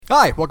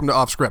Hi, welcome to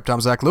Off Script.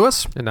 I'm Zach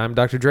Lewis. And I'm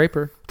Dr.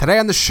 Draper. Today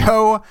on the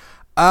show,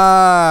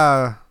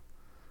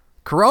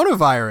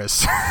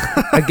 coronavirus.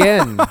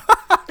 Again.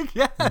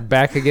 Yeah.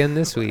 Back again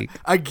this week.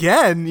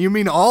 Again? You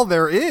mean all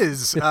there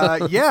is?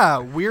 Yeah,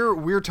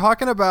 we're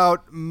talking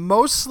about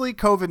mostly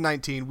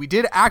COVID-19. We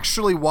did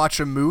actually watch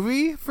a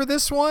movie for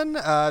this one.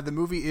 The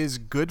movie is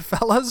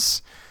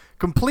Goodfellas.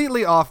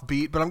 Completely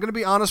offbeat, but I'm going to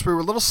be honest, we were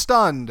a little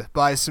stunned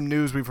by some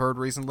news we've heard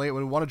recently.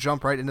 We want to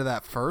jump right into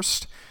that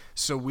first.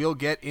 So we'll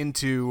get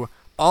into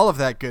all of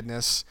that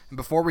goodness. And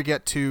before we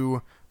get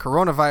to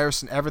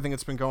coronavirus and everything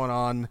that's been going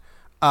on,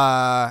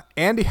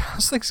 Andy,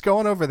 how's things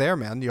going over there,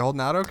 man? You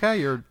holding out okay?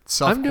 You're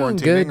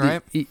self-quarantining,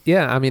 right?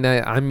 Yeah, I mean,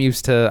 I'm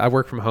used to, I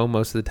work from home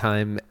most of the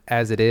time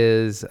as it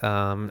is,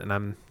 and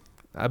I'm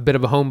a bit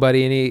of a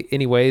homebody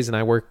anyways, and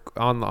I work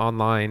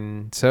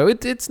online. So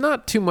it's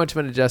not too much of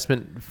an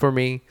adjustment for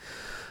me.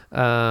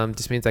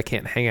 Just means I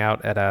can't hang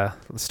out at a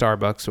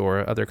Starbucks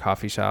or other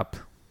coffee shop.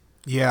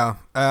 Yeah,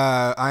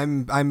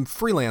 I'm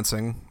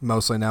freelancing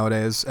mostly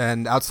nowadays,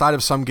 and outside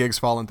of some gigs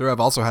falling through,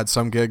 I've also had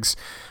some gigs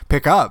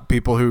pick up.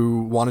 People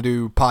who want to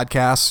do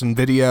podcasts and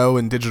video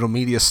and digital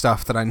media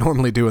stuff that I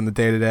normally do in the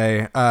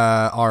day-to-day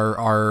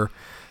are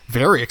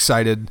very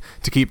excited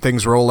to keep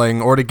things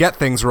rolling or to get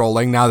things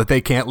rolling now that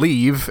they can't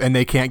leave and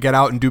they can't get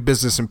out and do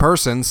business in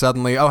person.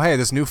 Suddenly, oh, hey,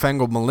 this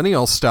newfangled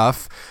millennial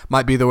stuff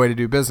might be the way to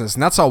do business,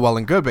 and that's all well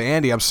and good, but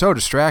Andy, I'm so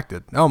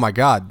distracted. Oh my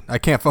God, I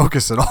can't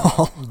focus at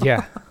all.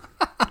 Yeah.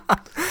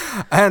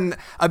 And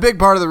a big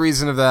part of the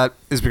reason of that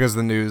is because of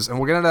the news, and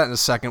we'll get into that in a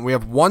second. We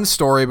have one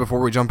story before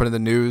we jump into the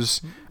news.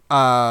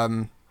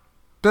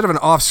 Bit of an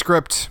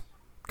off-script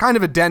kind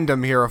of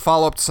addendum here, a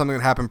follow-up to something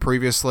that happened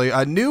previously.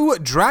 A new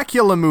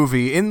Dracula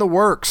movie in the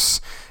works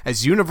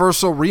as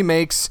Universal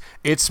remakes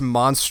its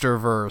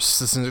Monsterverse.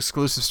 This is an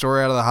exclusive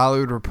story out of the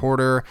Hollywood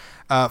Reporter.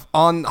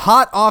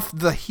 Hot off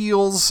the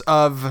heels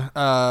of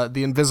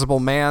The Invisible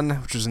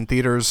Man, which was in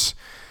theaters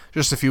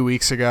just a few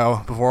weeks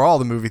ago, before all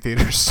the movie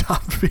theaters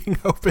stopped being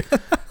open.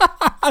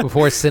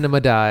 Before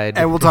cinema died.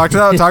 And we'll talk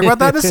about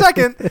that in a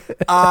second.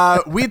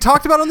 We had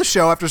talked about on the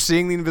show after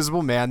seeing The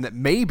Invisible Man that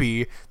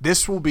maybe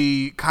this will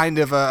be kind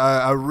of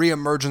a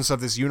reemergence of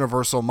this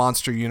Universal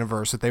monster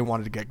universe that they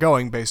wanted to get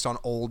going based on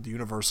old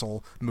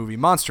Universal movie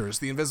monsters.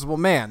 The Invisible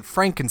Man,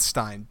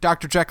 Frankenstein,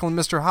 Dr. Jekyll and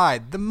Mr.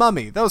 Hyde, The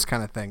Mummy, those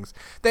kind of things.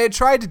 They had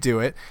tried to do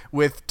it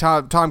with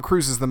Tom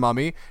Cruise's The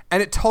Mummy,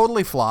 and it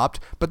totally flopped,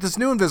 but this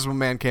new Invisible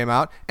Man came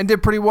out and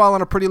did pretty well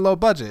on a pretty low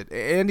budget.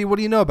 Andy, what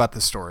do you know about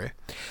this story?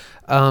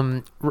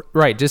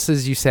 Right, just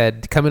as you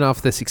said, coming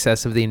off the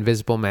success of The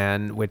Invisible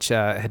Man, which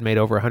had made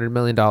over $100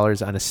 million on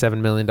a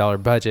 $7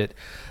 million budget,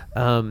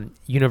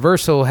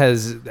 Universal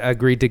has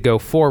agreed to go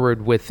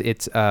forward with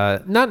its,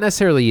 not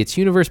necessarily its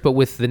universe, but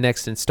with the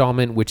next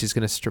installment, which is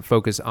going to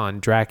focus on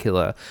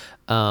Dracula.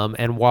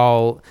 And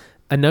while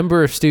a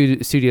number of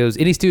studios,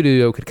 any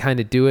studio could kind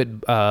of do it.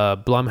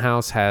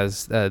 Blumhouse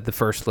has the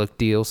first look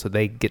deal, so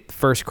they get the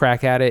first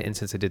crack at it. And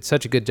since they did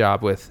such a good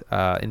job with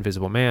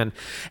Invisible Man,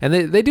 and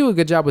they do a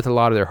good job with a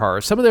lot of their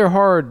horror. Some of their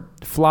horror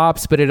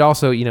flops, but it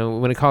also,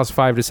 when it costs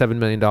 $5 to $7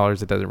 million,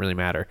 it doesn't really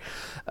matter.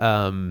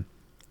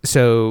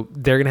 So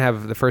they're going to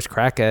have the first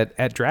crack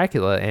at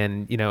Dracula.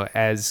 And,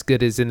 as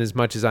good as in as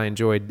much as I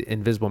enjoyed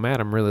Invisible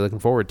Man, I'm really looking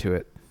forward to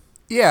it.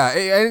 Yeah,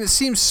 and it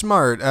seems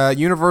smart.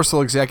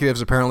 Universal executives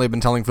apparently have been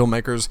telling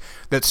filmmakers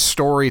that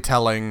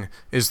storytelling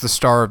is the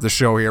star of the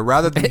show here,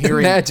 rather than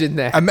hearing... Imagine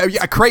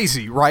that.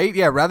 Crazy, right?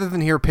 Yeah, rather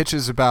than hear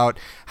pitches about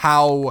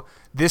how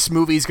this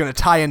movie is going to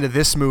tie into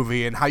this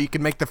movie and how you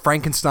can make the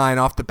Frankenstein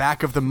off the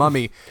back of the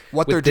Mummy.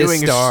 What with they're this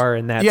doing star is...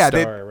 and that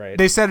star, right?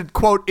 They said,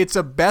 quote, it's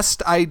a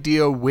best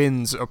idea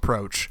wins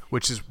approach,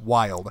 which is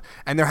wild.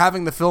 And they're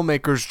having the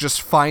filmmakers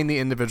just find the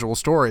individual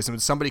stories. And when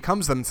somebody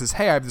comes to them and says,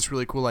 hey, I have this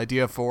really cool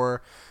idea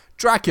for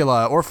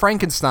Dracula or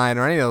Frankenstein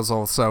or any of those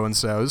old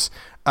so-and-sos,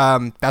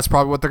 that's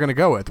probably what they're going to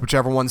go with,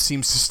 whichever one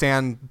seems to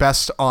stand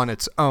best on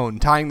its own.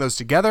 Tying those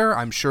together,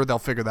 I'm sure they'll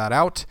figure that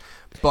out.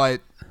 But,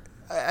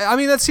 I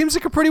mean, that seems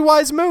like a pretty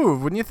wise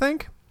move, wouldn't you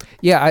think?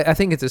 Yeah, I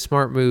think it's a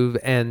smart move,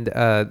 and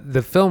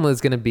the film is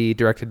going to be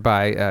directed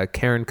by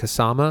Karen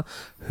Kusama,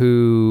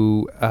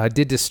 who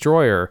did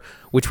Destroyer,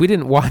 which we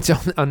didn't watch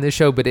on this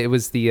show, but it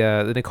was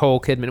the Nicole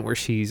Kidman where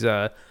she's...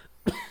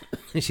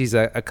 she's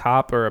a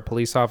cop or a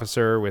police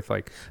officer with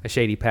like a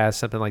shady past,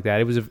 something like that.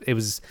 It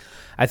was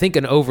I think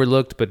an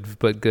overlooked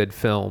but good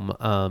film.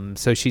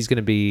 So she's going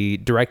to be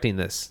directing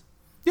this.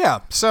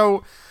 Yeah.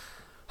 So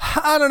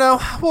I don't know.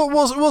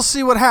 We'll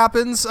see what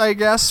happens. I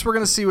guess we're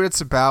going to see what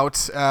it's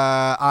about.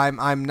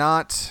 I'm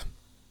not.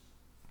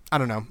 I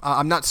don't know.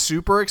 I'm not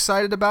super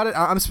excited about it.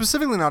 I'm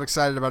specifically not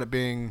excited about it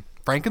being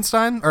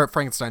Frankenstein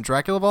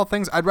Dracula of all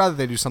things. I'd rather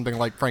they do something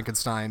like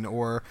Frankenstein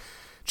or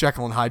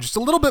Jekyll and Hyde, just a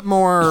little bit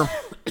more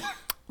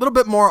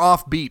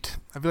offbeat.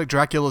 I feel like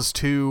Dracula's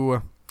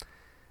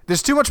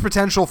there's too much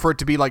potential for it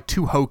to be like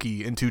too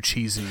hokey and too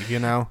cheesy,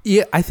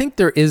 Yeah, I think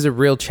there is a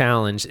real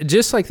challenge.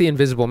 Just like The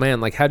Invisible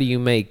Man, like how do you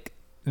make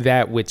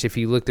that, which if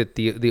you looked at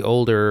the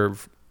older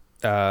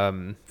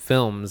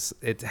films,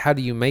 how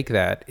do you make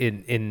that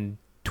in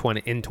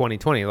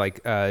 2020?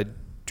 Like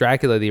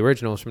Dracula, the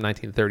original, is from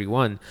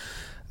 1931.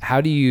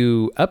 How do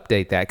you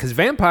update that? Because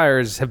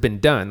vampires have been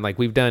done. Like,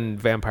 we've done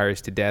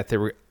vampires to death.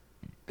 They're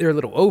a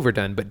little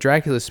overdone, but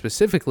Dracula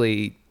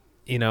specifically,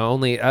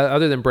 only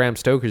other than Bram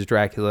Stoker's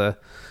Dracula,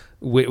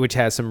 which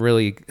has some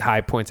really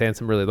high points and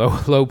some really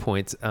low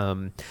points.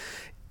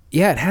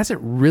 It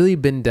hasn't really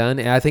been done.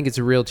 And I think it's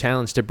a real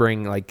challenge to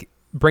bring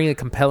a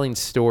compelling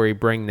story,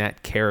 bring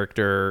that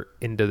character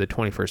into the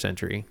 21st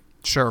century.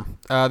 Sure.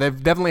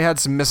 They've definitely had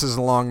some misses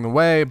along the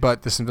way,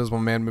 but this Invisible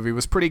Man movie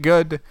was pretty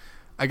good.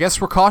 I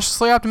guess we're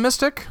cautiously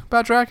optimistic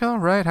about Dracula,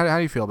 right? How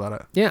do you feel about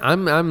it? Yeah,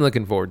 I'm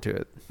looking forward to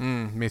it.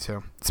 Me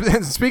too.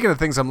 Speaking of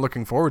things I'm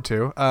looking forward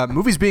to,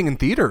 movies being in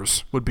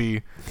theaters would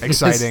be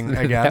exciting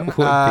again. That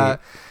would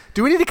be.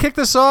 Do we need to kick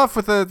this off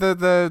with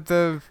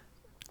the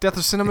Death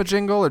of Cinema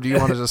jingle, or do you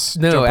want to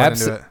just jump right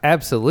into it?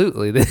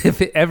 Absolutely.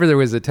 If ever there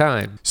was a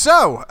time.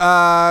 So,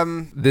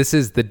 this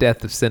is the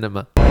Death of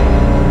Cinema.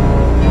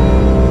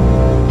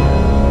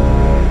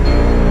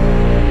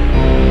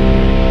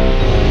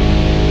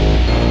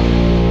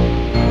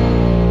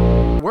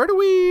 Where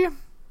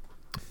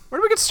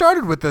do we get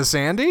started with this,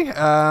 Andy?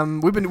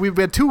 We've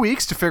had 2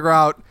 weeks to figure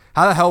out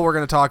how the hell we're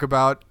going to talk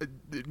about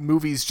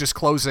movies just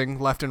closing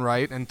left and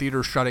right, and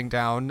theaters shutting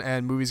down,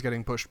 and movies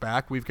getting pushed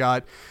back. We've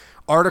got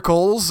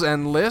articles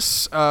and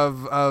lists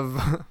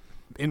of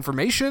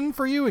information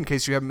for you in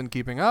case you haven't been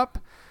keeping up.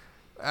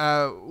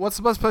 What's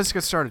the best place to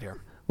get started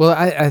here? Well,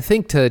 I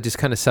think to just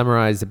kind of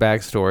summarize the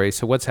backstory.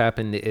 So what's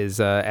happened is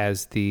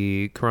as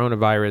the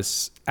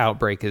coronavirus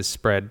outbreak has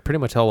spread pretty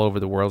much all over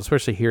the world,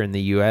 especially here in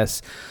the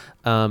U.S.,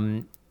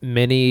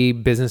 many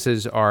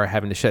businesses are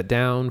having to shut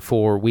down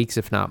for weeks,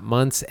 if not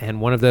months.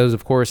 And one of those,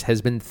 of course,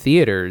 has been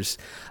theaters,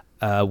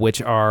 which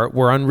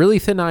were on really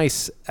thin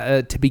ice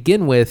to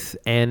begin with.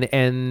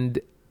 And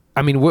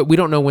I mean, we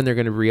don't know when they're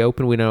going to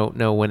reopen. We don't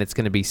know when it's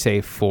going to be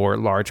safe for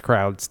large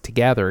crowds to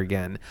gather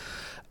again.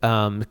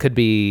 It could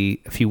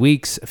be a few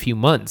weeks, a few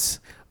months.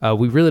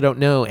 We really don't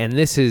know. And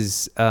this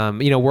is,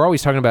 we're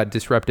always talking about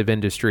disruptive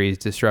industries,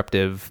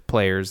 disruptive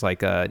players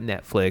like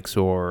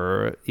Netflix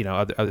or,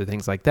 other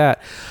things like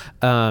that.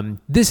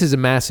 This is a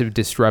massive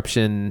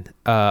disruption,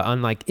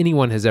 unlike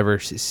anyone has ever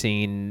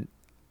seen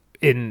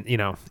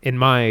in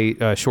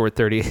my short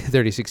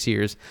 36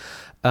 years.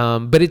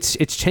 But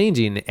it's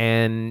changing,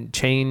 and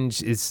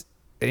change is,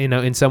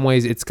 in some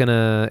ways it's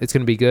gonna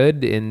be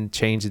good, and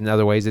change in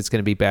other ways it's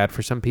gonna be bad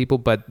for some people.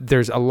 But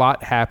there's a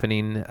lot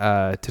happening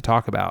to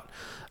talk about.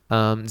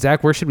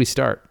 Zach, where should we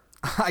start?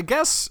 I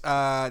guess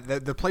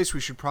the place we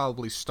should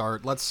probably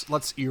start.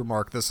 Let's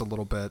earmark this a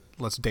little bit.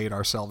 Let's date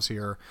ourselves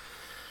here.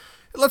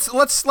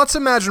 Let's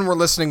imagine we're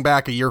listening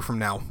back a year from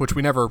now, which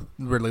we never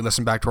really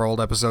listen back to our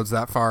old episodes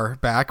that far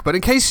back. But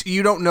in case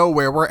you don't know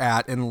where we're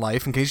at in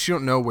life, in case you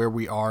don't know where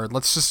we are,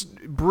 let's just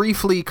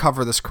briefly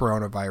cover this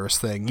coronavirus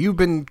thing. You've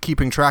been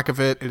keeping track of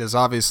it. It has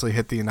obviously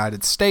hit the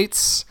United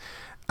States.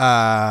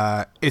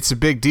 It's a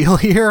big deal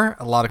here.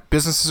 A lot of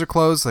businesses are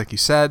closed, like you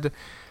said.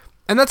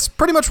 And that's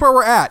pretty much where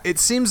we're at. It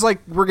seems like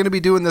we're going to be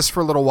doing this for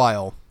a little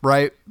while,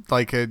 right?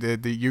 Like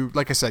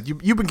like I said,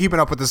 you've been keeping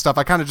up with this stuff.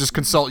 I kind of just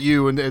consult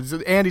you. And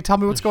Andy, tell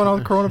me what's going on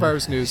with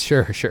coronavirus news.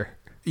 Sure.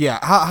 Yeah.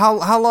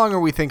 How long are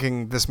we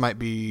thinking this might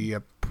be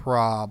a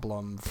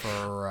problem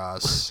for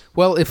us?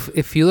 Well,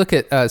 if you look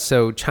at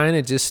so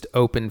China just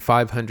opened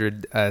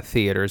 500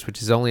 theaters,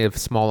 which is only a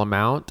small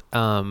amount,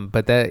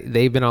 but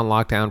they've been on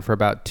lockdown for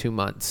about 2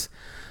 months.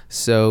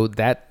 So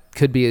that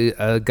could be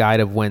a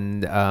guide of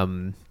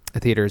when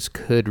theaters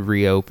could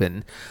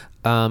reopen.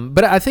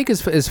 But I think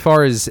as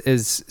far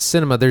as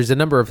cinema, there's a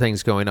number of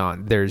things going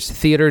on. There's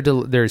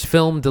there's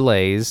film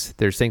delays.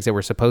 There's things that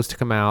were supposed to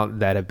come out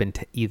that have been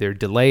either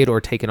delayed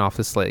or taken off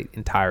the slate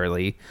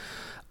entirely.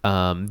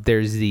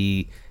 There's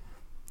the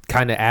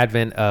kind of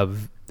advent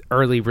of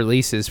early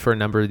releases for a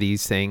number of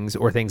these things,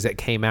 or things that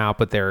came out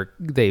but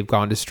they've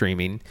gone to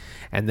streaming.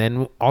 And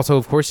then also,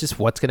 of course, just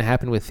what's going to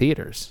happen with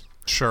theaters.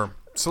 Sure.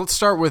 So let's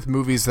start with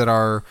movies that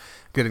are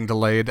getting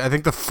delayed. I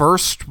think the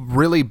first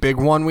really big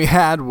one we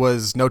had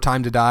was No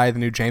Time to Die. The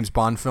new James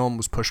Bond film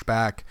was pushed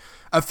back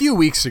a few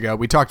weeks ago.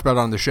 We talked about it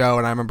on the show,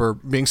 and I remember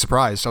being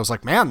surprised. I was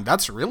like, man,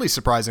 that's really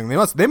surprising.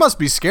 They must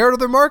be scared of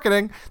their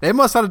marketing. They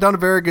must not have done a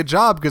very good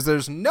job, because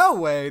there's no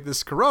way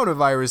this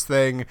coronavirus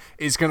thing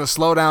is going to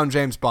slow down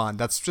James Bond.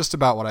 That's just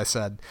about what I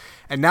said.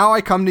 And now I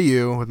come to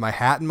you with my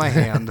hat in my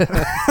hand,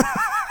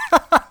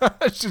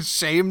 just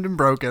shamed and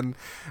broken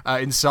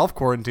in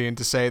self-quarantine,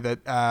 to say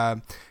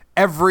that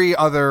every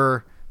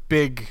other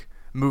big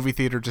movie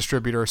theater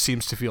distributor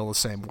seems to feel the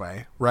same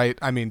way, right?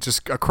 I mean,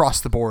 just across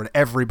the board,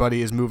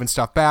 everybody is moving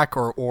stuff back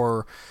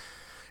or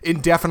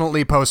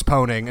indefinitely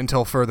postponing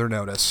until further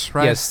notice,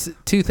 right? Yes,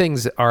 two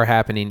things are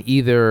happening.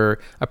 Either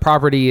a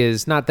property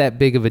is not that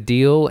big of a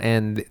deal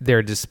and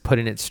they're just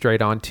putting it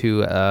straight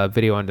onto a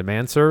video on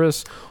demand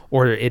service,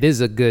 or it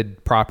is a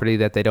good property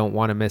that they don't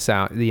want to miss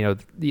out.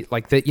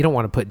 Like that, you don't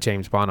want to put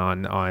James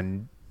Bond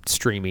on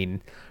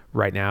streaming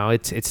right now.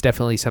 It's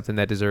definitely something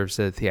that deserves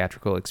a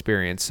theatrical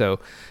experience. So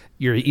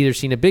you're either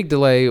seeing a big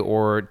delay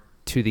or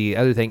to the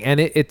other thing. And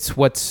it's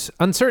what's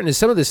uncertain is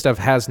some of this stuff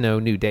has no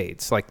new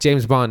dates. Like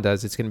James Bond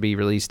does, it's going to be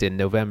released in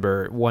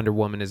November. Wonder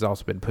Woman has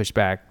also been pushed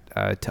back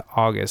to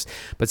August.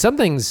 But some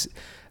things,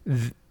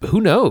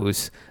 who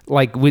knows?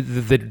 Like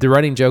with the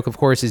running joke, of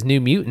course, is New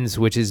Mutants,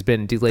 which has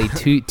been delayed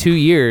 2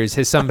 years,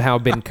 has somehow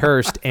been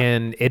cursed,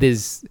 and it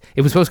was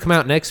supposed to come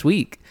out next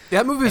week.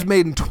 That movie was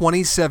made in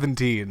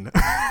 2017.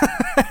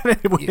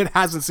 It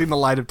hasn't seen the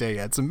light of day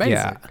yet. It's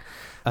amazing.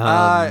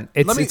 Yeah.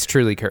 It's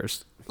truly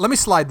cursed. Let me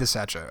slide this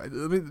at you.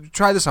 Let me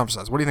try this on for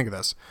size. What do you think of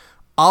this?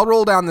 I'll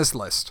roll down this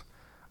list.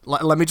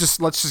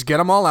 Let's just get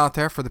them all out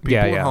there for the people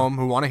at home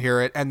who want to hear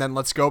it, and then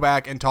let's go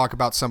back and talk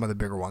about some of the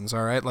bigger ones.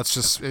 All right?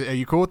 Are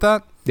you cool with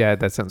that? Yeah,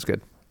 that sounds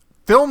good.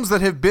 Films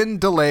that have been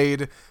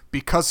delayed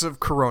because of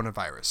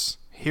coronavirus.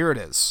 Here it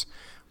is.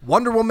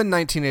 Wonder Woman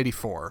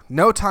 1984,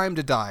 No Time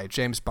to Die,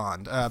 James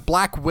Bond,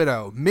 Black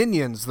Widow,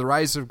 Minions, The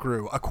Rise of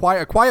Gru, A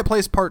Quiet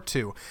Place Part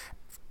 2,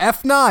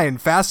 F9,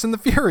 Fast and the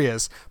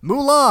Furious,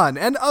 Mulan,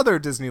 and other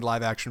Disney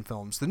live-action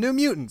films, The New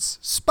Mutants,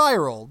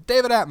 Spiral,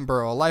 David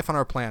Attenborough, Life on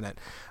Our Planet,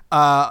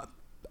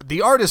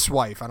 The Artist's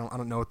Wife, I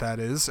don't know what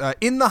that is,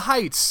 In the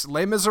Heights,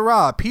 Les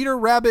Miserables, Peter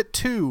Rabbit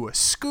 2,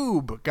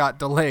 Scoob got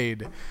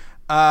delayed.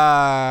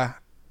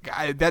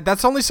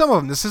 That's only some of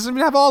them. This doesn't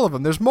even have all of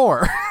them. There's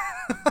more.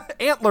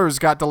 Antlers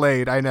got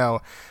delayed, I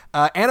know.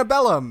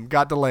 Antebellum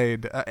got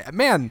delayed.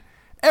 Man,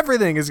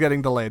 everything is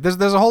getting delayed.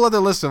 There's a whole other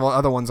list of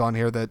other ones on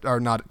here that are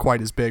not quite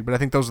as big, but I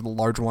think those are the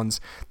large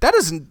ones. That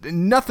is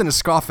nothing to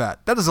scoff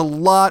at. That is a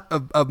lot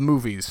of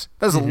movies.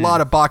 That is a lot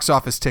of box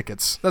office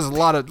tickets. That's a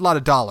lot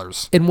of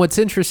dollars. And what's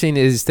interesting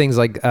is things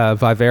like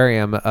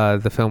Vivarium,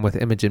 the film with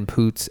Imogen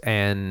Poots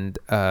and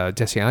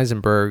Jesse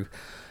Eisenberg.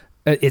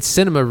 Its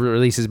cinema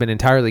release has been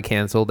entirely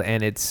canceled,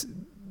 and it's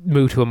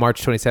moved to a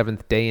March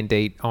 27th day and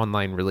date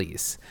online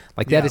release.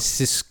 Like that is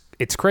just,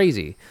 it's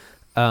crazy.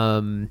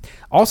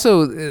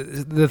 Also,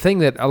 the thing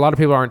that a lot of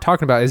people aren't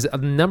talking about is a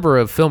number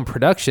of film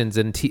productions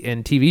and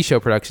TV show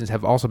productions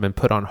have also been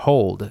put on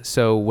hold.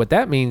 So what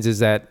that means is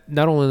that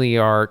not only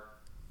are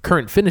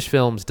current finished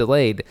films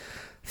delayed,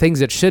 things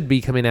that should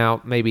be coming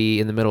out maybe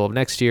in the middle of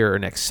next year or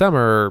next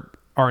summer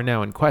are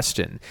now in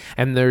question.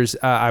 And there's,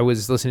 I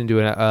was listening to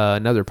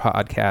another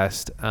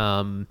podcast,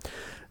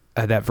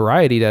 that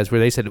Variety does,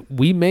 where they said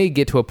we may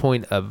get to a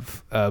point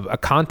of a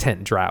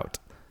content drought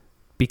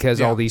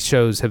because all these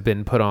shows have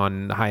been put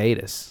on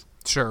hiatus.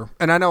 Sure.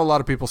 And I know a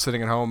lot of people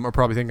sitting at home are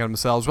probably thinking to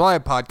themselves, well, I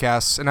have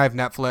podcasts and I have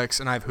Netflix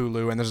and I have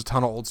Hulu and there's a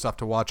ton of old stuff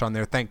to watch on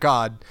there. Thank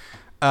God.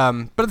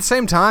 But at the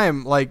same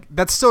time, like,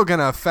 that's still going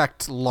to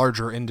affect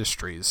larger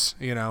industries,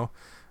 you know?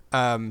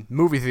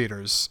 Movie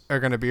theaters are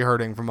going to be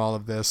hurting from all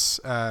of this,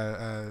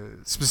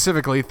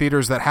 specifically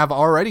theaters that have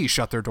already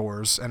shut their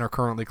doors and are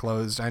currently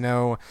closed. I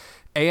know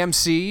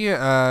AMC,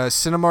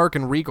 Cinemark,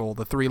 and Regal,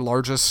 the three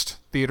largest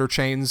theater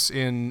chains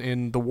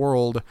in the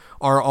world,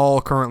 are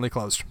all currently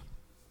closed.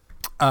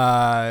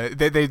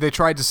 They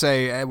tried to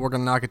say, hey, we're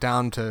going to knock it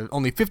down to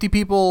only 50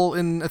 people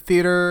in a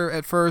theater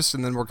at first,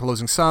 and then we're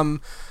closing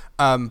some.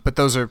 But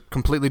those are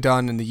completely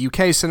done, and the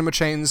UK cinema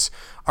chains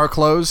are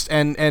closed,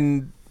 and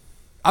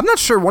I'm not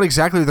sure what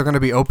exactly they're going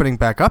to be opening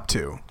back up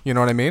to. You know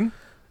what I mean?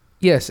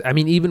 Yes. I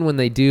mean, even when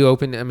they do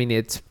open, I mean,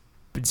 it's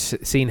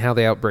seeing how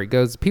the outbreak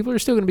goes. People are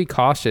still going to be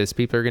cautious.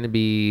 People are going to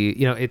be,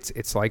 you know,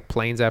 it's like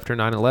planes after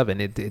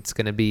 9/11. It's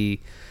going to be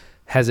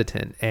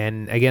hesitant.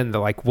 And again,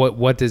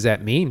 what does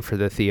that mean for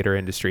the theater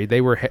industry? They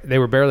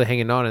were barely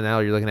hanging on, and now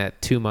you're looking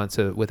at 2 months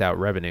without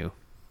revenue.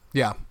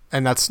 Yeah.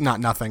 And that's not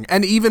nothing.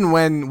 And even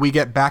when we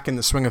get back in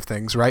the swing of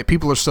things, right,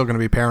 people are still going to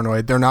be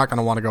paranoid. They're not going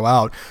to want to go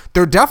out.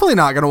 They're definitely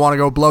not going to want to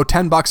go blow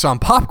 $10 on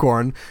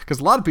popcorn,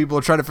 because a lot of people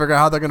are trying to figure out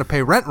how they're going to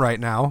pay rent right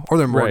now, or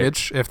their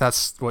mortgage, if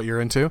that's what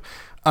you're into.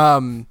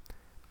 I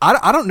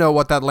don't know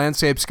what that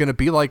landscape's going to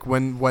be like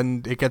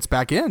when it gets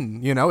back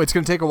in. You know, it's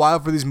going to take a while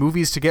for these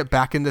movies to get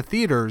back into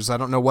theaters. I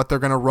don't know what they're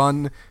going to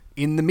run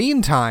in the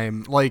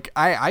meantime. Like,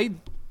 I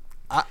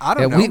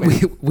don't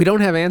know. We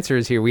don't have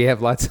answers here. We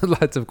have lots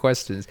of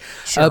questions.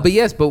 Sure.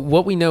 But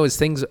what we know is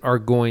things are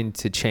going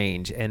to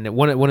change. And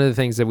one of the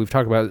things that we've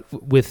talked about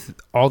with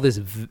all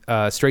this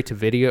straight to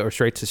video or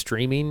straight to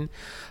streaming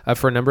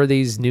for a number of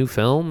these new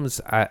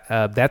films,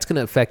 that's going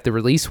to affect the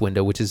release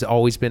window, which has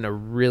always been a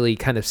really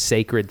kind of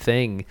sacred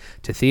thing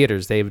to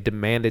theaters. They've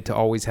demanded to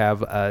always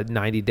have a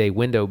 90-day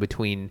window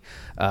between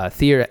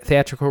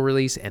theatrical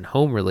release and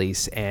home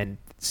release. And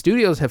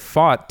studios have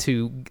fought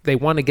they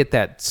want to get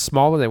that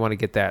smaller. They want to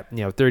get that,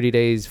 30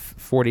 days,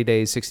 40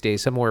 days, 60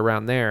 days, somewhere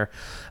around there.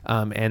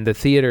 And the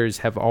theaters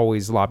have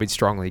always lobbied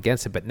strongly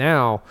against it. But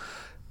now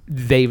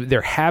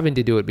they're having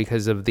to do it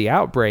because of the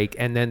outbreak.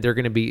 And then they're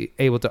going to be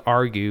able to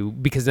argue,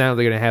 because now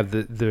they're going to have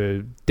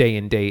the day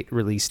and date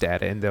release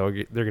data. And they're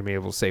going to be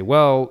able to say,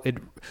 well,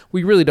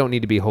 we really don't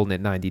need to be holding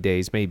it 90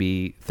 days,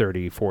 maybe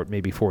 30, 40,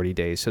 maybe 40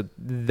 days. So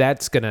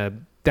that's going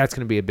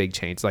to be a big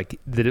change. Like,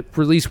 the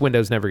release window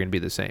is never going to be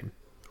the same.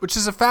 Which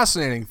is a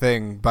fascinating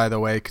thing, by the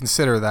way.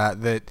 Consider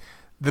that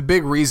the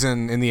big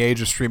reason in the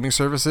age of streaming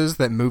services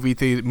that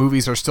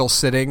movies are still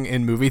sitting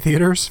in movie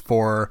theaters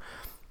for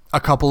a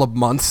couple of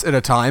months at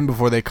a time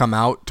before they come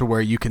out to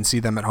where you can see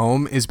them at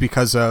home is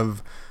because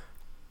of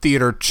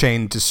theater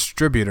chain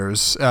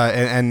distributors.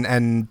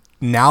 And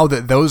now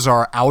that those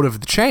are out of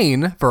the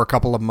chain for a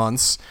couple of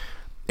months,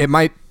 it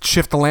might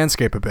shift the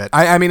landscape a bit.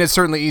 I mean, it's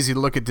certainly easy to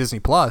look at Disney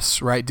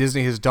Plus, right?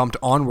 Disney has dumped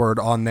Onward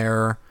on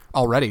there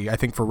already, I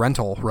think, for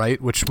rental,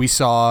 right? Which we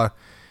saw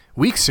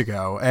weeks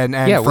ago. And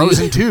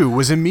Frozen 2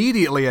 was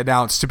immediately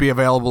announced to be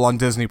available on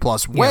Disney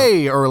Plus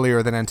way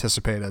earlier than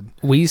anticipated.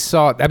 We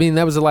saw, I mean,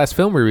 that was the last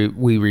film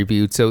we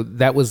reviewed. So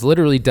that was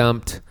literally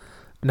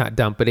not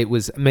dumped, but it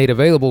was made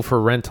available for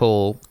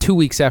rental 2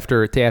 weeks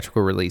after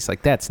theatrical release.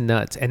 Like, that's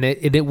nuts. And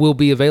it will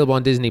be available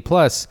on Disney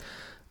Plus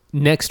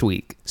next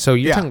week. So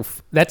you're talking,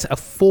 that's a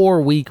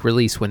 4-week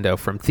release window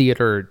from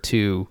theater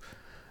to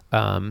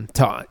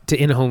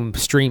in-home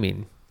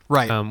streaming.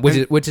 Right.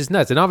 Which is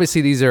nuts. And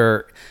obviously these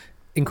are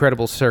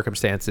incredible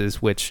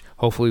circumstances, which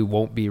hopefully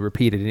won't be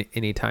repeated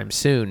anytime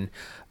soon.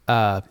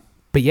 But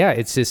yeah,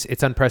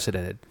 it's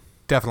unprecedented.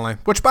 Definitely.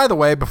 Which, by the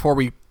way, before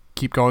we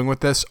keep going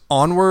with this,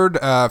 Onward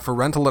for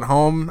rental at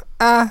home,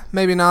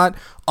 maybe not.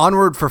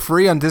 Onward for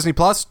free on Disney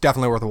Plus,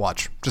 definitely worth a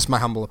watch. Just my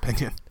humble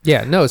opinion.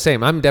 Yeah, no,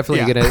 same. I'm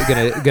definitely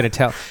gonna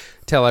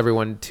tell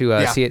everyone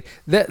to see it.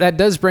 That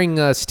does bring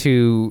us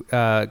to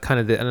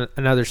kind of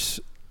another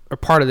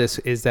part of this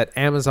is that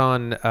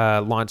Amazon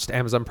launched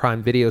Amazon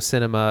Prime Video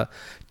Cinema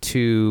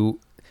to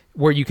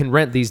where you can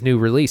rent these new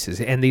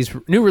releases, and these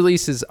new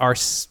releases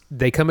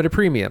they come at a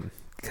premium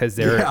because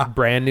they're a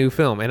brand new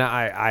film.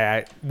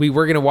 And we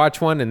were gonna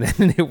watch one, and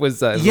then it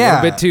was a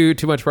little bit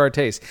too much for our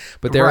taste.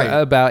 But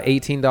they're about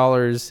 $18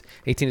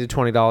 to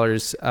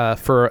 $20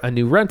 for a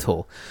new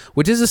rental,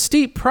 which is a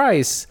steep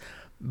price,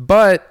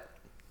 but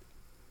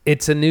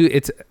it's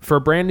for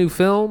a brand new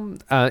film,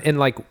 and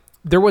like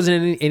there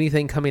wasn't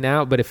anything coming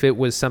out. But if it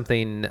was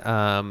something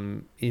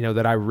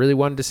that I really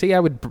wanted to see, I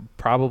would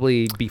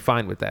probably be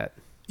fine with that.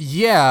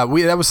 Yeah,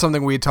 that was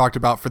something we had talked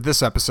about for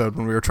this episode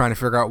when we were trying to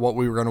figure out what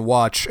we were going to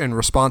watch in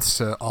response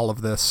to all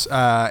of this.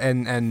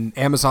 And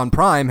Amazon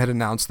Prime had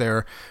announced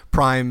their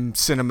Prime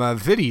Cinema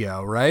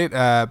Video, right?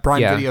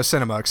 Prime Video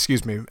Cinema,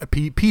 excuse me,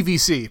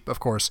 PVC, of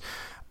course.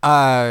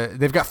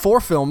 They've got 4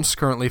 films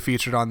currently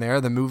featured on there.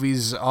 The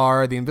movies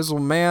are The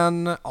Invisible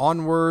Man,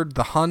 Onward,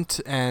 The Hunt,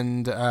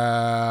 and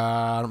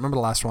I don't remember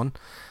the last one.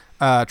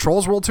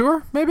 Trolls World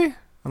Tour, maybe?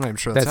 I'm not even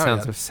sure that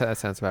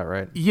sounds about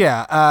right.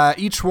 Yeah,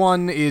 each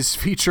one is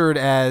featured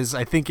as,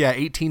 I think,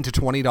 $18 to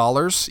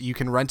 $20. You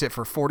can rent it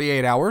for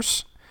 48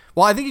 hours.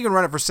 Well, I think you can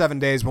rent it for 7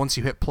 days. Once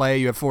you hit play,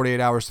 you have 48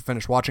 hours to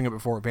finish watching it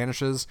before it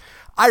vanishes.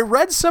 I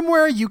read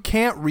somewhere you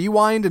can't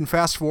rewind and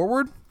fast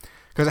forward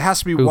because it has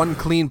to be one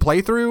clean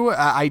playthrough.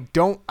 I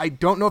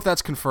don't know if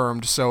that's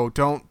confirmed, so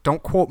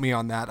don't quote me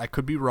on that. I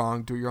could be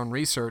wrong. Do your own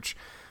research.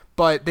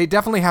 But they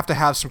definitely have to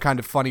have some kind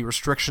of funny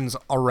restrictions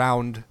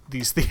around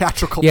these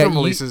theatrical film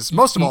releases.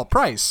 Most of all,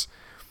 price.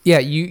 Yeah,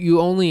 you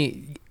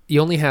only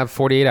have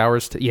 48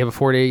 hours. You have a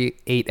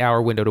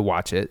 48-hour window to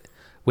watch it,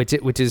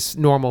 which is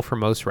normal for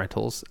most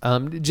rentals.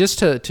 Just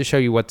to show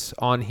you what's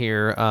on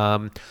here,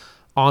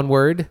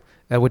 Onward,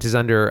 which is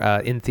under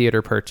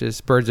in-theater purchase,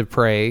 Birds of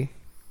Prey,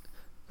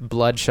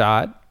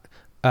 Bloodshot,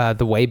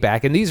 The Way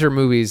Back. And these are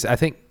movies, I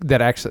think,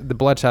 that actually, the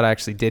Bloodshot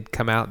actually did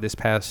come out this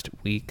past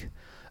week.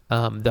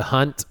 The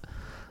Hunt,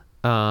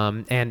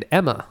 and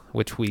Emma,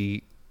 which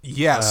we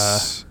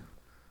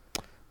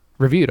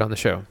reviewed on the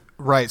show.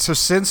 Right. So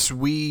since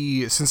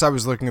I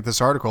was looking at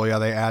this article,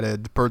 they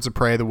added Birds of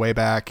Prey, The Way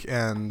Back,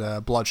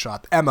 and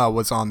Bloodshot. Emma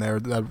was on there.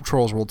 The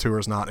Trolls World Tour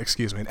is not.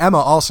 Excuse me. And Emma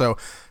also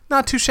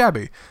not too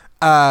shabby.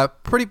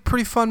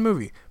 Pretty fun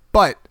movie.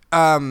 But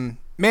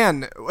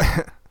man,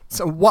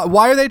 so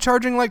why are they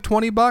charging like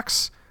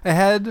 $20 a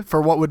head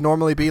for what would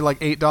normally be like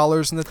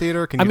 $8 in the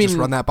theater? Can you just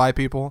run that by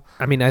people?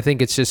 I mean, I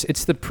think it's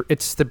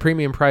the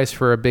premium price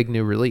for a big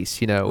new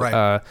release,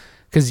 right?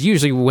 Because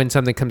usually when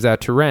something comes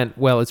out to rent,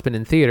 well, it's been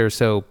in theater,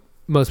 so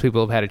most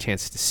people have had a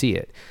chance to see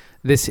it.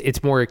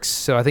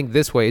 So I think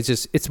this way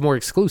it's more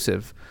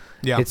exclusive.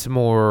 Yeah, it's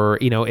more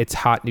it's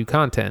hot new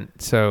content,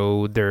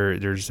 so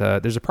there's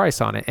a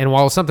price on it. And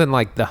while something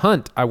like The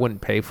Hunt I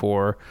wouldn't pay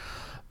for,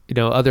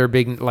 other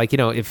big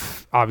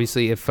if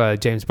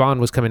James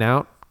Bond was coming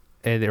out,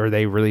 or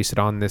they release it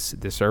on this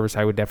service,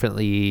 I would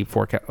definitely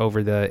fork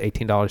over the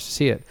 $18 to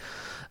see it.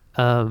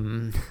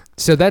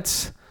 So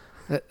that's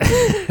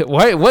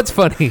why. What's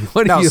funny?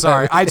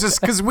 Sorry. I just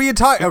because we had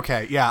talked.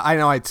 Okay, yeah, I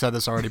know I said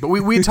this already, but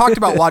we had talked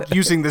about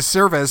using this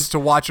service to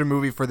watch a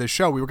movie for this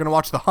show. We were going to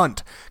watch The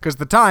Hunt because at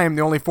the time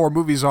the only 4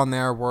 movies on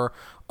there were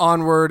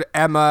Onward,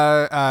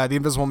 Emma, The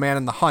Invisible Man,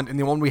 and The Hunt, and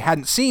the one we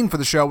hadn't seen for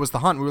the show was The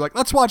Hunt. We were like,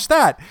 let's watch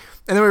that,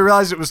 and then we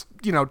realized it was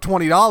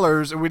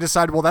 $20, and we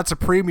decided, well, that's a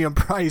premium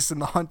price,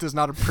 and The Hunt is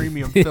not a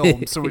premium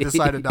film, so we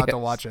decided not to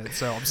watch it.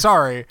 So I'm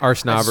sorry, our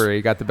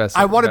snobbery got the best.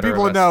 I wanted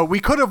people to know we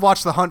could have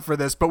watched The Hunt for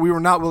this, but we were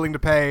not willing to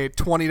pay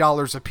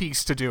 $20 a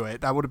piece to do it.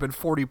 That would have been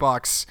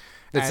 $40.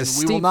 That's a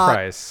steep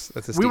price.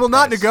 We will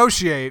not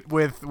negotiate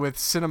with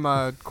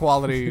cinema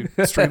quality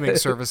streaming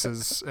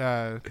services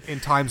in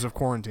times of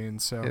quarantine.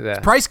 So it's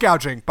price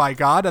gouging, by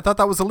God. I thought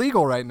that was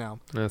illegal right now.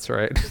 That's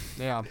right.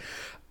 Yeah.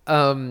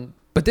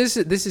 But this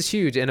is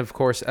huge, and of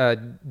course,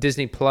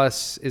 Disney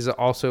Plus is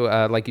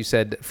also like you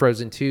said,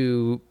 Frozen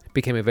 2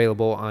 became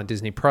available on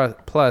Disney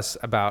Plus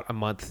about a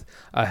month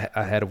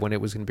ahead of when it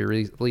was going to be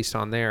released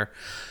on there.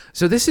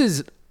 So this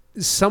is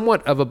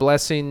somewhat of a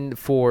blessing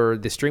for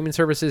the streaming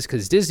services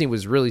because Disney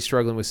was really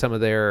struggling with some of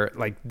their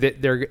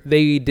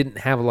they didn't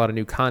have a lot of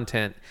new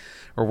content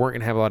or weren't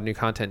going to have a lot of new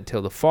content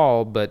until the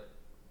fall, but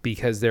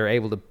because they're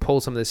able to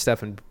pull some of this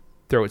stuff and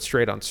throw it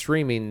straight on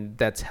streaming,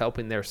 that's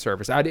helping their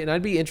service.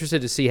 I'd be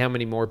interested to see how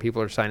many more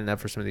people are signing up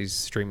for some of these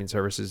streaming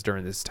services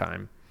during this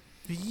time.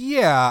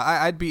 Yeah,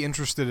 I'd be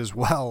interested as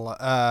well.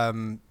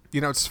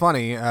 It's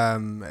funny.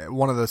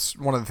 One of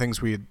the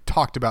things we had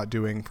talked about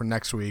doing for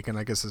next week, and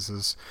I guess this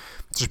is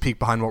just a peek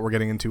behind what we're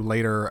getting into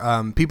later.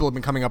 People have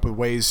been coming up with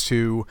ways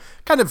to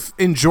kind of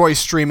enjoy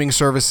streaming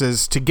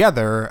services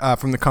together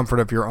from the comfort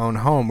of your own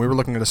home. We were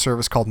looking at a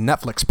service called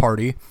Netflix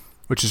Party,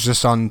 which is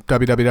just on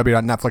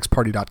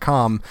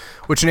www.netflixparty.com,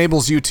 which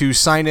enables you to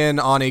sign in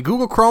on a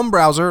Google Chrome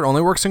browser. It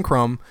only works in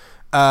Chrome.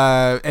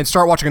 And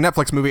start watching a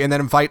Netflix movie and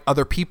then invite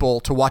other people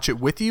to watch it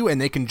with you,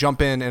 and they can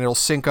jump in and it'll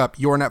sync up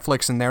your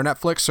Netflix and their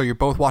Netflix, so you're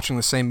both watching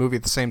the same movie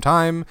at the same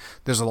time.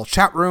 There's a little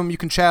chat room you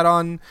can chat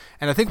on,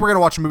 and I think we're going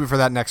to watch a movie for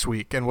that next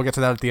week, and we'll get to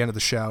that at the end of the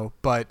show.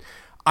 But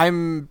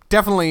I'm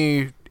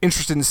definitely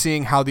interested in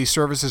seeing how these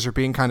services are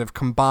being kind of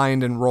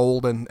combined and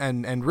rolled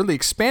and really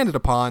expanded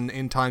upon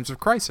in times of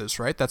crisis,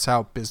 right? That's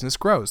how business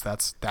grows.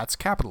 That's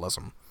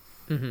capitalism.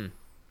 Mm-hmm.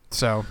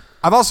 So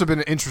I've also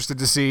been interested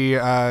to see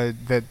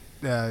that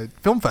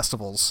film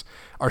festivals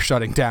are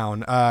shutting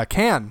down.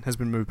 Cannes has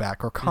been moved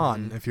back, or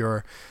Cannes, if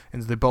you're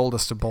into the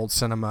boldest of bold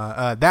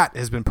cinema. That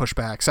has been pushed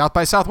back. South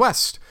by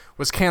Southwest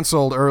was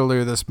canceled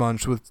earlier this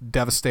month, which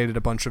devastated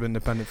a bunch of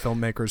independent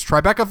filmmakers.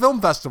 Tribeca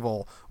Film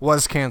Festival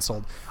was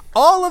canceled.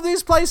 All of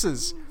these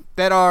places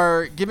that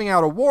are giving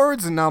out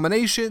awards and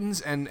nominations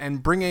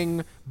and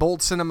bringing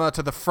bold cinema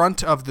to the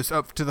front of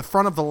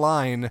the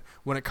line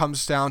when it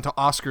comes down to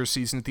Oscars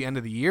season at the end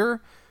of the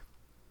year,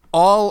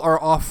 all are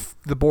off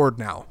the board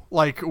now.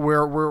 Like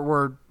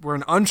we're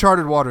in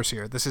uncharted waters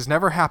here. This has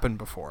never happened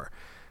before.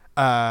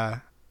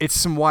 It's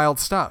some wild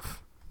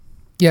stuff.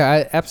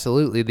 Yeah,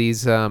 absolutely.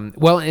 These and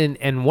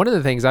one of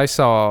the things I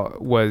saw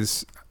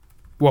was,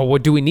 well,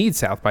 what do we need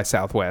South by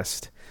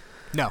Southwest?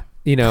 No.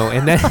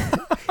 And that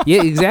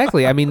yeah,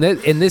 exactly. I mean,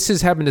 and this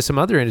has happened to some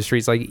other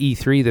industries like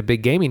E3, the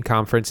big gaming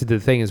conference. The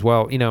thing is,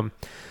 well,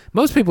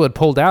 most people had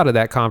pulled out of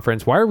that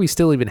conference. Why are we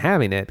still even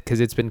having it? Because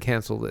it's been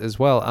canceled as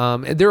well.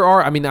 There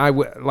are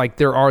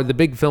the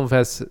big film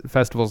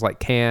festivals like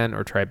Cannes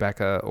or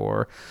Tribeca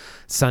or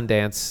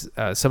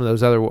Sundance. Some of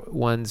those other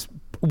ones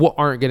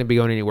aren't going to be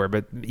going anywhere.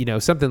 But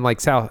something like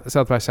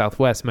South by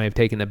Southwest may have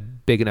taken a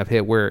big enough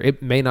hit where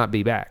it may not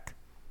be back.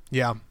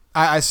 Yeah.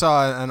 I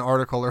saw an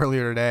article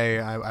earlier today.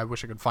 I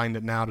wish I could find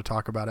it now to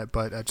talk about it,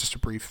 but just a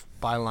brief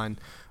byline.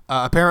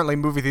 Apparently,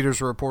 movie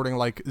theaters are reporting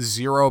like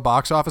 0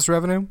 box office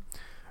revenue,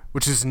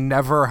 which has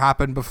never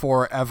happened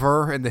before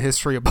ever in the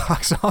history of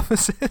box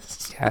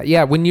offices.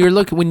 Yeah. When you're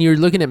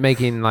looking at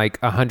making like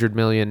 $100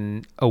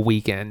 million a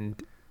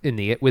weekend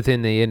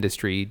within the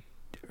industry,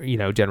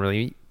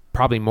 generally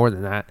probably more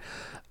than that.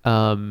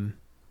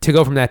 To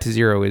go from that to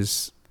 0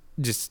 is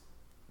just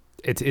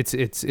it's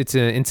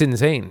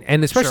insane,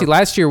 and especially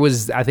last year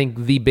was, I think,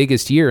 the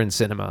biggest year in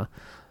cinema.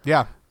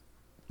 Yeah,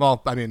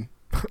 well, I mean.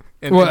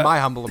 In my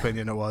humble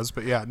opinion, it was,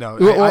 but yeah, no.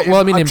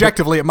 I mean,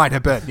 objectively, it might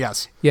have been,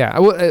 yes. Yeah,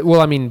 well,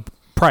 I mean,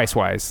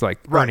 price-wise, like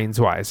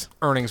earnings-wise,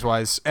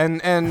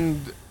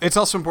 and it's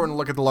also important to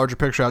look at the larger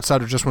picture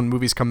outside of just when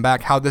movies come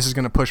back. How this is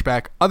going to push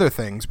back other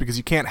things, because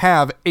you can't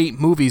have 8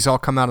 movies all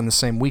come out in the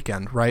same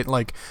weekend, right?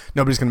 Like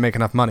nobody's going to make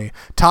enough money.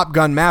 Top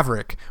Gun: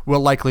 Maverick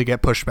will likely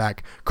get pushed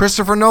back.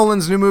 Christopher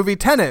Nolan's new movie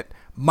Tenet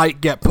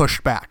might get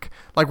pushed back.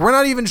 Like we're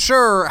not even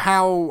sure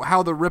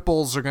how the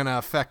ripples are gonna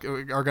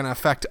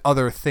affect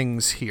other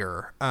things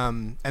here,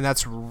 and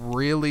that's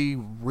really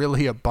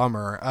really a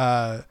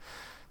bummer.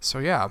 So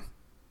yeah.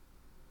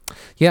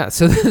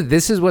 So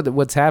this is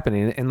what's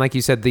happening, and like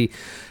you said, the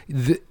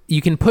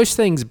you can push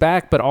things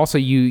back, but also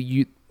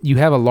you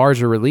have a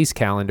larger release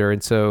calendar,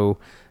 and so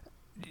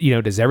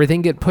does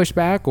everything get pushed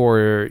back,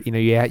 or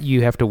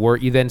you have to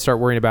work? You then start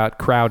worrying about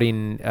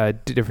crowding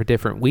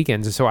different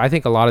weekends, and so I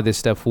think a lot of this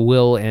stuff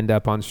will end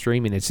up on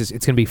streaming. It's going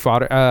to be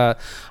fodder.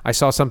 I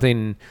saw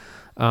something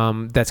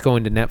that's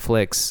going to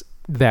Netflix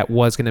that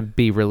was going to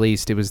be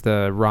released. It was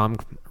the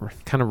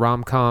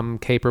rom-com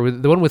caper,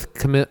 the one with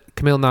Camille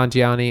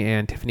Nanjiani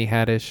and Tiffany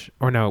Haddish.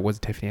 Or no, it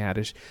wasn't Tiffany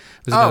Haddish.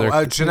 It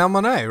was Janelle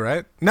Monáe,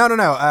 right? No. I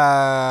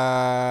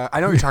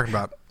know what you're talking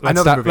about.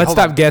 Let's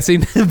stop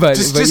guessing. but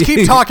just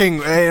keep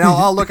talking, and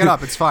I'll look it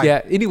up. It's fine.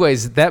 Yeah.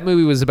 Anyways, that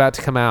movie was about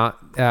to come out,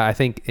 I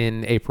think,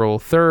 in April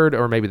 3rd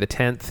or maybe the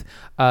 10th.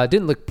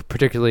 Didn't look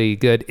particularly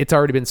good. It's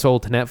already been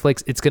sold to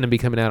Netflix. It's going to be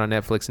coming out on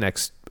Netflix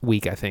next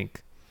week, I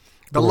think.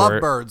 The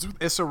Lovebirds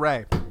with Issa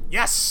Rae.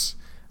 Yes.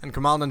 And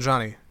Kamal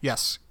Nanjiani.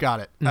 Yes. Got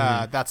it.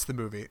 Mm-hmm. That's the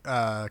movie.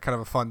 Kind of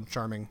a fun,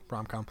 charming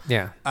rom-com.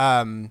 Yeah.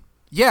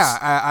 Yeah,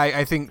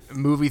 I think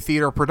movie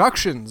theater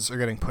productions are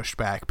getting pushed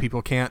back.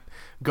 People can't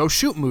go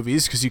shoot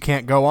movies because you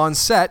can't go on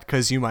set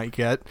because you might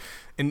get,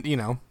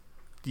 you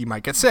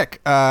might get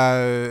sick.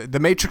 The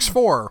Matrix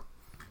 4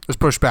 was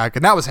pushed back,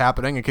 and that was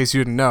happening. In case you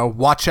didn't know,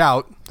 watch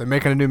out! They're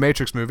making a new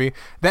Matrix movie.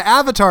 The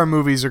Avatar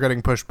movies are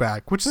getting pushed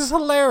back, which is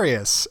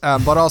hilarious,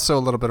 but also a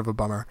little bit of a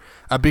bummer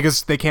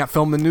because they can't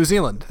film in New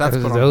Zealand.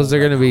 Those are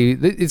going to be.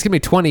 It's going to be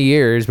 20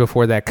 years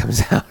before that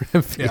comes out.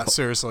 Yeah,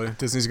 seriously,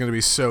 Disney's going to be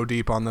so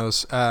deep on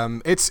those.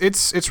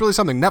 It's really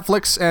something.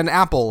 Netflix and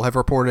Apple have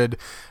reported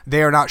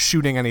they are not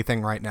shooting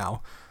anything right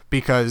now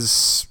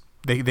because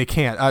they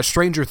can't.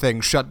 Stranger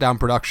Things shut down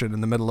production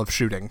in the middle of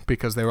shooting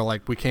because they were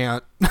like, we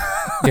can't.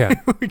 Yeah,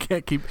 we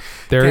can't keep.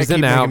 There's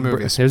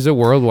There's a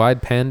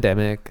worldwide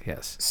pandemic.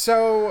 Yes.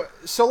 So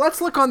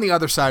let's look on the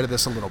other side of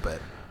this a little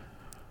bit.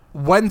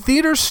 When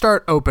theaters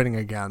start opening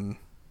again,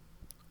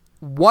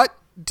 what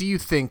do you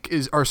think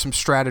are some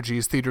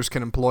strategies theaters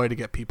can employ to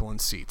get people in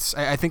seats?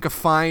 I think a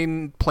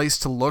fine place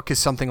to look is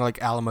something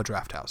like Alamo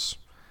Drafthouse.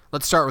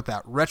 Let's start with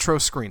that. Retro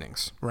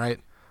screenings, right?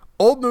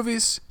 Old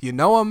movies, you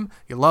know them,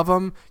 you love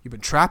them, you've been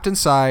trapped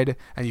inside,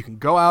 and you can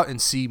go out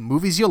and see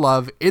movies you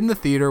love in the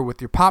theater with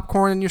your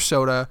popcorn and your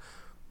soda,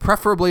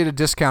 preferably at a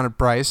discounted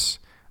price.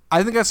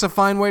 I think that's a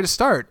fine way to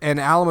start, and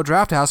Alamo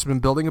Drafthouse has been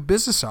building a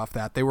business off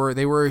that. They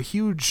were a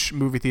huge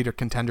movie theater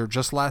contender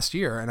just last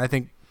year, and I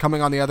think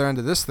coming on the other end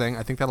of this thing,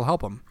 I think that'll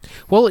help them.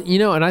 Well,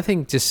 and I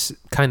think just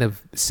kind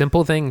of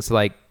simple things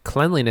like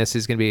cleanliness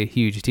is going to be a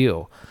huge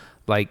deal.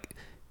 Like,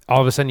 all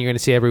of a sudden you're going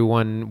to see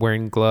everyone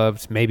wearing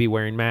gloves, maybe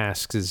wearing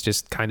masks is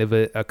just kind of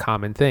a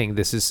common thing.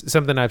 This is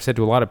something I've said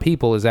to a lot of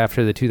people is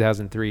after the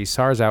 2003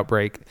 SARS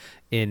outbreak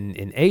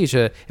in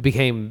Asia, it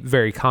became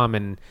very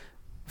common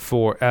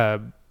for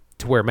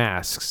to wear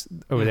masks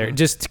over there. It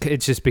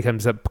just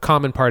becomes a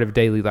common part of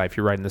daily life.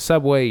 You're riding the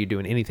subway, you're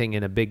doing anything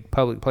in a big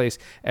public place,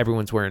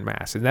 everyone's wearing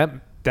masks.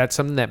 And that's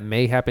something that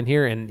may happen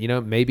here and,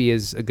 maybe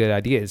is a good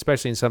idea,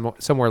 especially in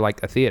somewhere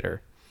like a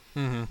theater.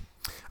 Mm-hmm.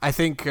 I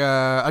think,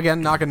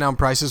 again, knocking down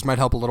prices might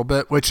help a little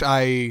bit, which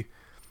I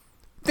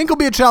think will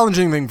be a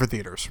challenging thing for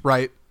theaters,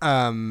 right?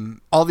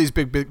 All these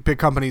big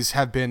companies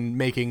have been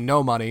making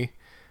no money,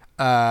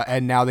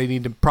 and now they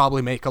need to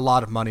probably make a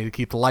lot of money to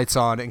keep the lights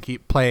on and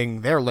keep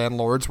paying their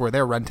landlords where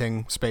they're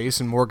renting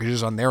space and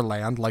mortgages on their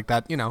land like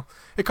that.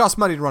 It costs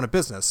money to run a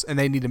business, and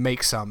they need to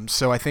make some.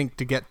 So I think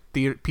to get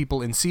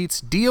people in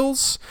seats,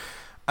 deals,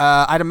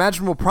 I'd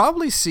imagine we'll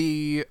probably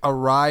see a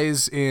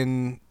rise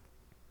in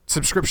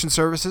subscription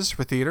services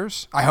for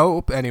theaters. I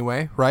hope,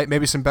 anyway, right?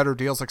 Maybe some better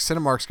deals. Like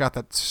Cinemark's got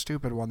that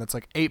stupid one that's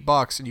like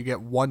 $8 and you get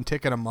one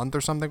ticket a month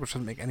or something, which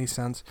doesn't make any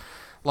sense.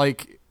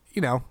 Like,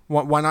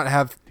 why not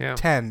have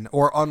 10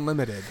 or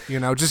unlimited?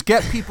 Just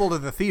get people to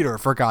the theater,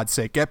 for God's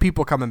sake. Get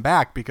people coming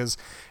back because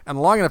in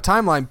a long enough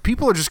timeline,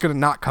 people are just going to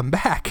not come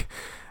back.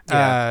 So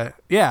I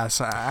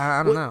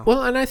don't know.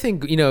 Well, and I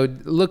think,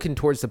 looking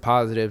towards the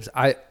positives,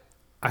 I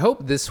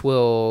hope this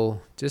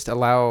will just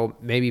allow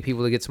maybe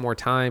people to get some more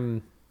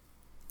time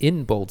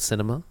in bold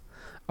cinema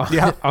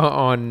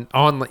on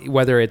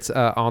whether it's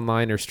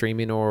online or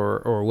streaming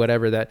or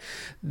whatever that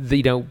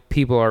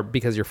people are,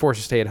 because you're forced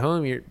to stay at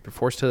home, you're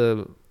forced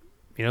to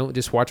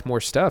just watch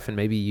more stuff, and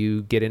maybe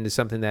you get into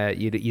something that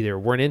you either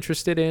weren't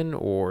interested in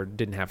or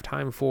didn't have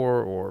time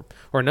for or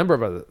a number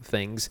of other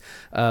things,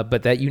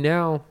 but that you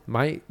now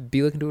might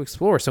be looking to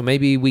explore. So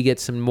maybe we get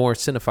some more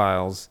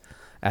cinephiles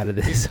out of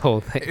this whole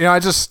thing. I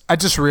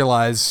just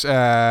realized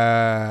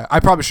I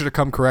probably should have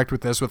come correct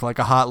with this with like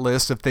a hot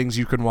list of things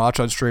you can watch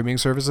on streaming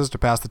services to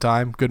pass the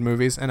time, good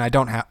movies, and I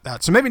don't have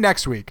that. So maybe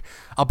next week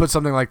I'll put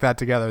something like that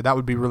together. That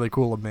would be really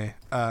cool of me.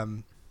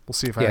 We'll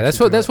see if I that's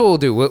what we'll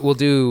do. We'll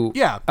do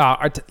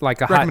like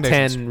a hot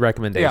 10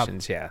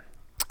 recommendations. Yeah.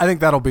 I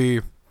think that'll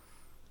be.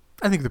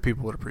 I think the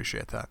people would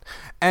appreciate that.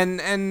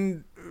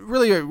 And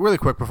really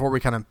quick before we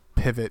kind of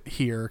pivot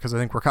here, because I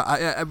think we're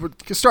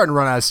starting to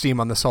run out of steam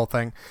on this whole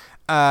thing.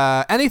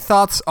 Any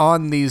thoughts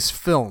on these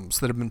films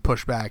that have been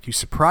pushed back? You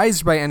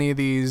surprised by any of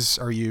these?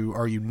 Are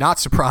you not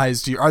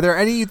surprised? Are there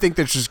any you think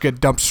that should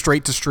get dumped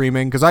straight to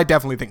streaming? Because I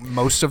definitely think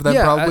most of them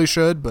probably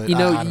should. But I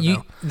don't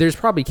know. There's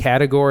probably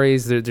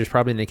categories. There's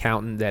probably an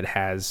accountant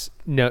that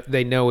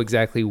they know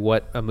exactly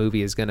what a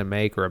movie is going to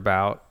make or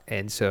about.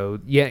 And so,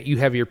 you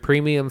have your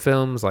premium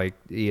films like,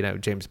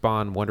 James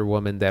Bond, Wonder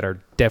Woman that are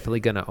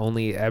definitely going to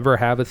only ever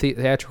have a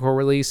theatrical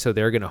release. So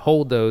they're going to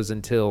hold those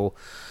until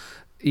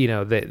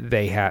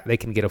they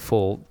can get a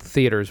full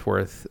theater's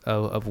worth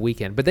of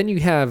weekend. But then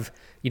you have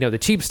the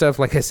cheap stuff,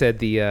 like I said,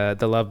 the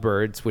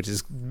Lovebirds, which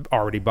is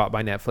already bought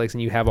by Netflix,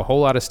 and you have a whole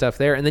lot of stuff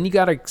there. And then you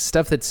got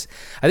stuff that's,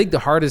 I think the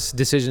hardest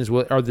decisions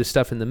are the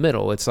stuff in the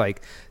middle. It's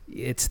like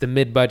it's the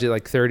mid-budget,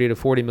 like $30 to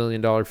 $40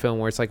 million film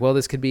where it's like, well,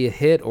 this could be a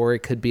hit or it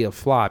could be a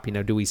flop.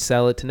 Do we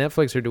sell it to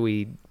Netflix or do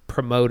we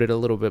promote it a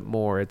little bit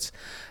more? It's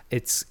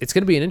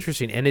going to be an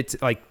interesting, and it's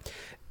like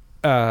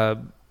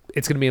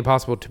it's going to be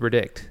impossible to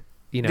predict.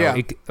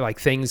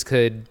 Things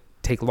could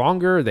take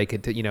longer. They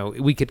could,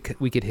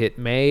 we could hit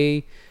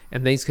May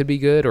and things could be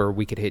good, or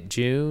we could hit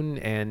June.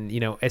 And,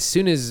 as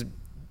soon as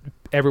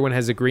everyone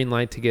has a green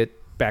light to get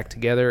back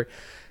together,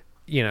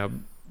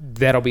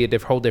 that'll be a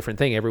whole different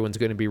thing. Everyone's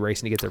going to be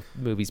racing to get their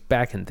movies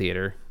back in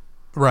theater.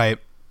 Right.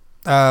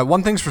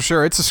 One thing's for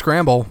sure, it's a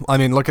scramble. I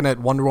mean, looking at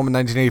Wonder Woman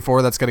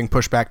 1984, that's getting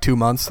pushed back 2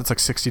 months. That's like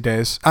 60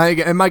 days.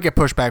 It might get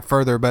pushed back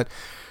further, but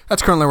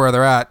that's currently where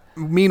they're at.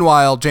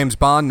 Meanwhile, James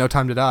Bond, No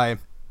Time to Die,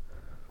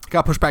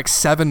 got pushed back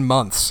 7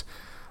 months.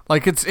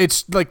 Like,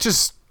 it's like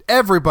just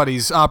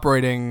everybody's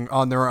operating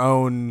on their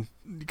own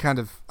kind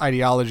of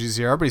ideologies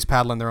here. Everybody's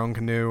paddling their own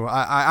canoe.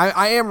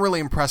 I am really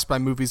impressed by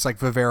movies like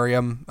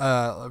Vivarium,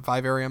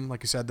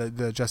 like you said,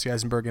 the Jesse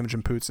Eisenberg,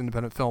 Imogen Poots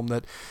independent film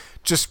that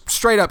just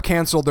straight up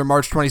canceled their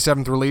March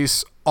 27th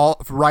release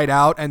all right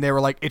out, and they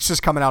were like, it's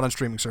just coming out on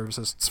streaming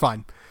services. It's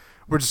fine.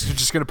 We're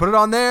just going to put it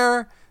on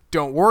there.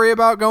 Don't worry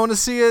about going to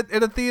see it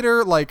at a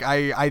theater. Like,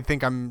 I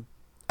think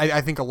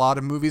a lot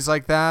of movies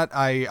like that,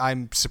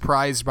 I'm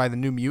surprised by the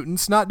New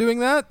Mutants not doing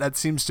that. That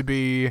seems to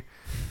be...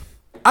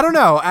 I don't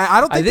know.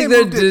 I don't think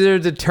they're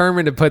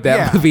determined to put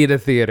that movie in a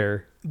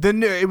theater.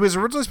 It was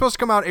originally supposed to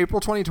come out April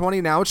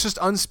 2020. Now it's just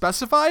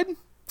unspecified.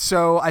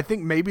 So I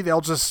think maybe they'll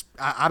just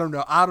I don't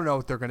know. I don't know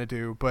what they're gonna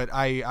do. But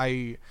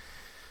I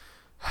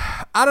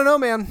don't know,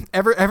 man.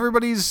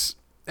 Everybody's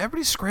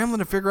scrambling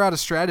to figure out a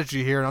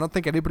strategy here, and I don't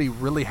think anybody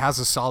really has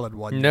a solid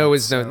one. No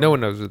one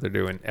knows what they're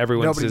doing. Nobody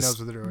knows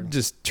what they're doing.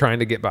 Just trying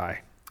to get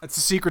by. That's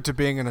the secret to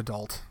being an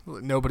adult.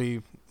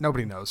 Nobody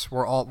knows.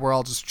 We're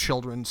all just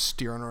children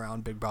steering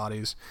around big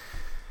bodies.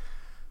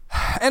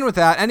 And with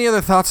that, any other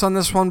thoughts on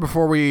this one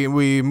before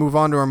we move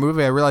on to our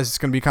movie? I realize it's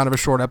going to be kind of a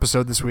short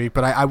episode this week,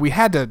 but we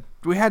had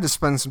to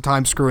spend some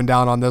time screwing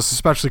down on this,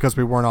 especially because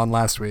we weren't on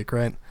last week,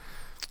 right?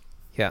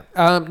 Yeah.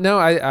 No,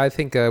 I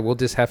think we'll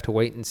just have to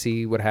wait and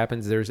see what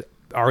happens. There's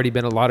already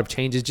been a lot of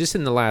changes just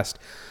in the last,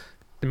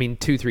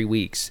 2-3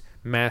 weeks.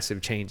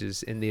 Massive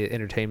changes in the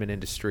entertainment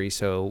industry.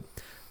 So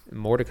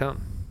more to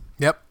come.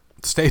 Yep.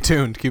 Stay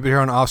tuned. Keep it here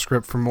on Off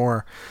Script for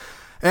more.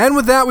 And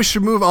with that, we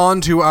should move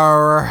on to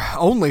our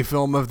only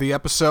film of the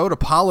episode,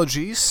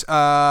 Apologies. Who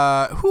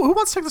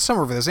wants to take the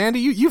summer for this?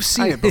 Andy, you've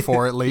seen it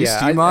before at least.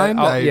 Do you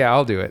mind?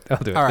 I'll do it.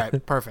 All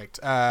right,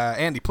 perfect.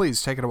 Andy,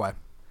 please take it away.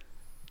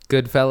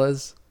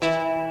 Goodfellas.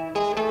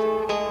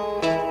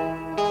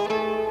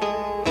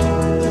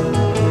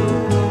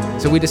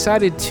 So we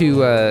decided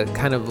to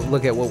kind of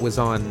look at what was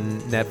on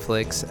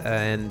Netflix,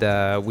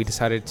 and we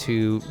decided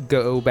to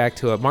go back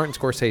to a Martin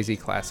Scorsese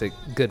classic,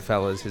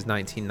 Goodfellas, his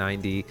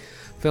 1990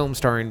 film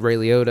starring Ray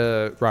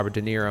Liotta, Robert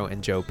De Niro,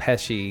 and Joe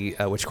Pesci,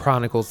 which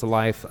chronicles the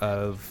life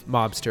of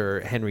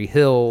mobster Henry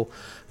Hill,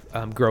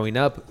 growing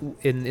up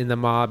in the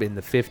mob in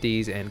the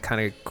 50s, and kind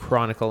of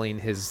chronicling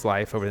his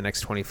life over the next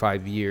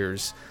 25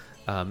 years.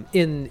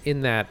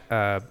 In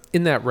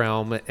that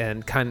realm,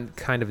 and kind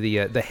of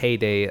the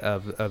heyday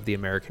of the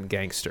American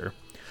gangster.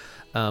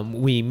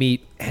 We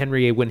meet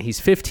Henry when he's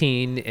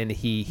 15, and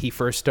he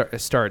first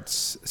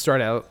starts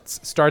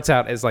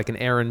out as like an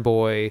errand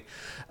boy,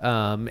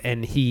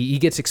 and he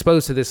gets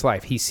exposed to this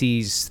life. He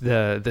sees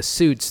the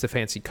suits, the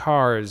fancy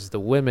cars, the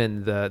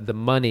women, the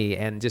money,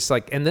 and just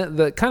like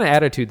the kind of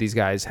attitude these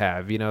guys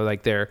have.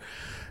 Like they're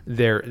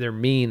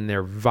mean,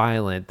 they're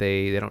violent,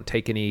 they don't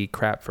take any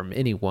crap from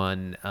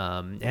anyone,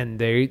 and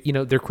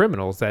they're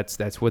criminals.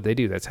 That's what they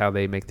do. That's how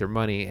they make their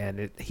money.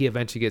 And he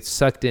eventually gets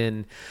sucked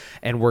in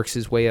and works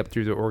his way up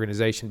through the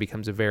organization,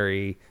 becomes a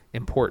very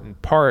important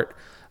part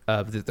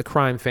of the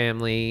crime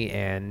family,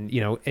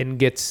 and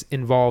gets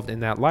involved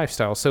in that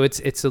lifestyle. So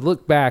it's a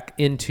look back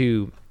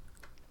into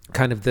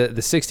kind of the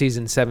 60s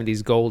and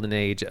 70s golden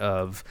age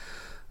of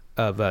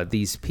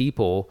these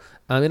people.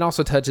 It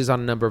also touches on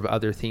a number of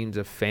other themes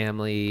of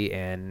family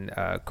and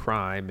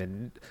crime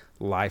and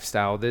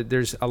lifestyle.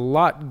 There's a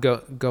lot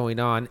going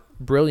on.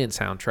 Brilliant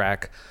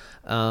soundtrack.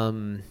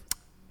 And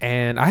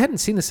I hadn't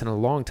seen this in a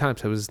long time,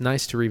 so it was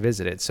nice to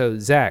revisit it. So,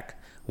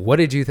 Zach, what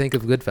did you think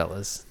of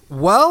Goodfellas?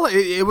 Well,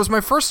 it was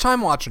my first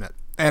time watching it.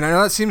 And I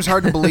know that seems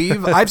hard to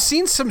believe. I've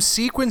seen some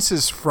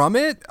sequences from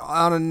it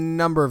on a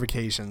number of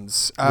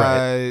occasions.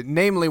 Right.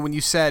 Namely, when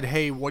you said,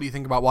 hey, what do you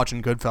think about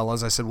watching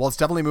Goodfellas? I said, well, it's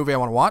definitely a movie I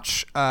want to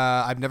watch.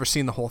 I've never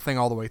seen the whole thing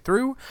all the way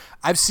through.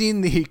 I've seen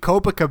the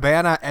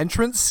Copacabana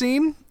entrance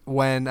scene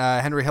when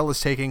Henry Hill is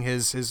taking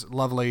his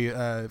lovely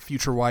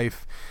future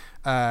wife,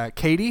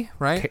 Katie,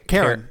 right?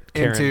 Karen.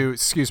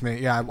 Excuse me.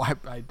 Yeah,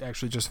 I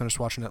actually just finished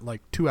watching it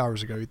like 2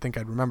 hours ago. You'd think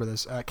I'd remember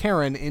this.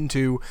 Karen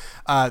into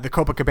the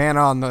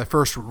Copacabana on the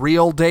first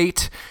real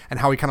date, and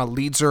how he kind of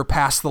leads her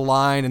past the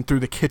line and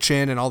through the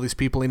kitchen and all these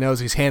people he knows.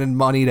 He's handing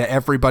money to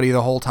everybody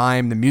the whole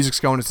time. The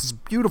music's going. It's this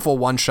beautiful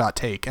one-shot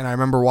take, and I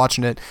remember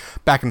watching it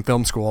back in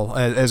film school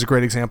as a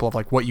great example of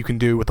like what you can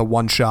do with a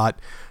one-shot,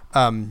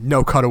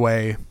 no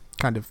cutaway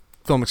kind of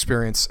film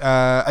experience.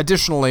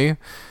 Additionally,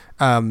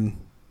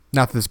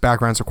 not that this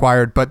background's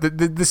required, but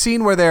the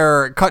scene where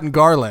they're cutting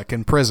garlic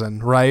in prison,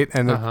 right?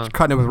 And they're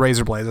cutting it with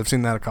razor blades. I've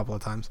seen that a couple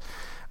of times.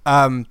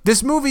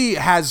 This movie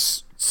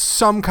has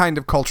some kind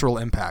of cultural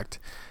impact.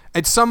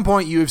 At some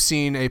point, you have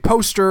seen a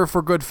poster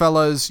for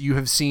Goodfellas. You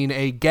have seen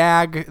a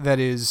gag that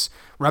is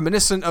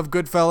reminiscent of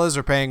Goodfellas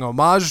or paying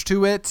homage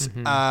to it.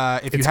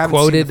 If it's you haven't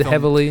quoted seen the film,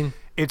 heavily.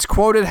 It's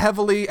quoted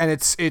heavily, and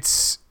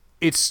it's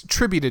it's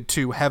tributed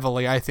to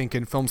heavily, I think,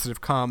 in films that have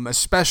come,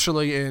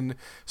 especially in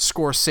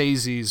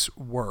Scorsese's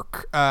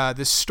work.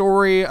 The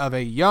story of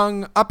a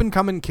young,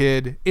 up-and-coming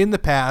kid in the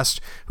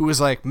past who was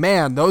like,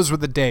 man, those were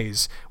the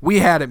days. We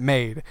had it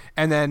made.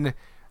 And then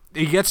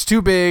he gets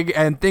too big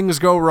and things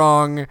go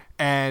wrong,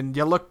 and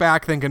you look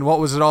back thinking, what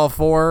was it all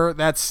for?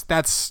 That's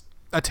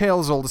a tale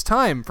as old as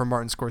time from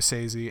Martin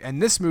Scorsese.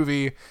 And this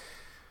movie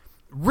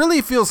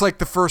really feels like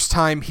the first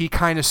time he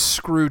kind of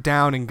screwed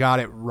down and got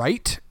it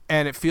right.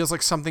 And it feels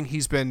like something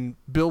he's been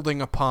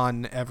building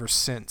upon ever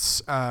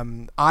since.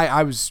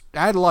 I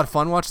had a lot of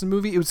fun watching the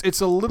movie. It's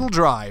a little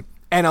dry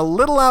and a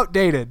little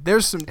outdated.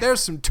 There's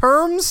some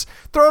terms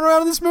thrown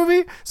around in this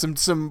movie,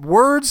 some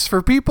words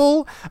for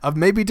people of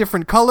maybe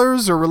different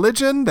colors or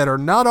religion that are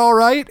not all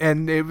right.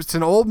 And it's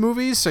an old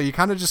movie, so you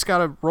kind of just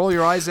gotta roll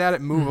your eyes at it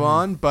and move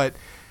on. But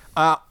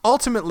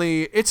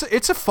ultimately, it's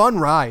a fun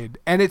ride,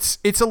 and it's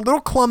a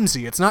little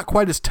clumsy. It's not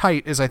quite as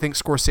tight as I think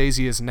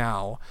Scorsese is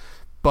now.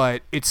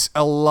 But it's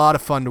a lot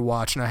of fun to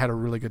watch, and I had a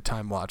really good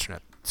time watching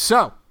it.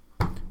 So,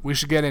 we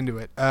should get into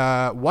it.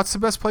 What's the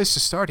best place to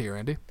start here,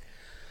 Andy?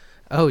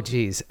 Oh,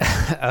 geez.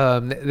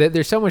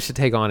 There's so much to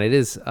take on. It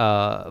is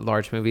a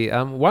large movie.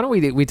 Why don't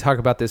we talk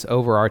about this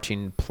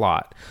overarching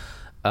plot?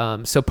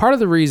 So part of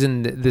the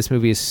reason this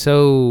movie is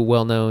so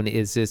well known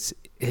is it's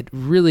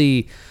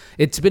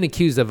been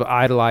accused of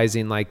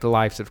idolizing like the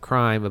lives of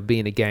crime, of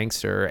being a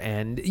gangster.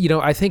 And,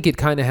 I think it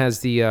kind of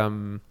has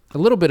a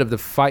little bit of the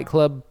Fight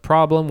Club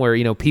problem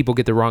where, people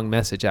get the wrong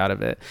message out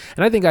of it.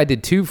 And I think I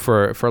did too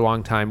for a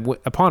long time.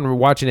 Upon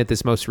watching it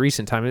this most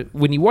recent time,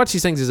 when you watch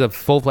these things as a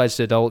full-fledged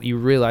adult, you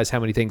realize how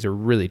many things are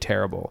really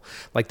terrible.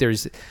 Like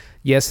there's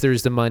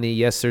the money.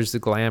 Yes, there's the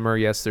glamour.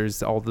 Yes,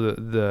 there's all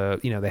the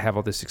they have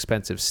all this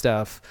expensive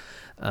stuff.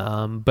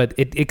 But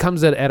it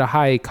comes at a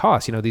high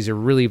cost. These are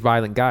really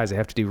violent guys. They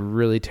have to do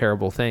really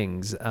terrible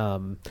things.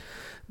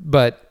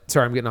 But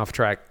sorry, I'm getting off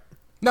track.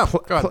 No,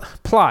 go ahead.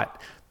 Plot.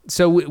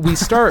 So we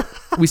start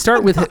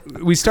with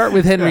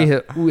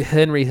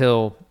Henry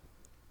Hill,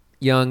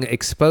 young,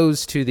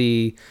 exposed to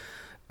the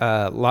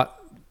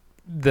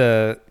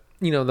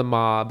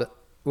mob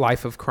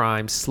life of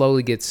crime,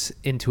 slowly gets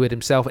into it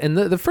himself, and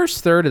the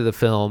first third of the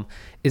film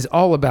is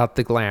all about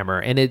the glamour,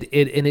 and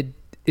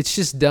it's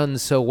just done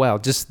so well.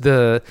 Just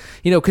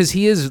because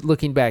he is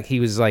looking back, he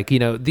was like,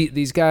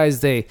 these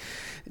guys,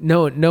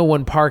 no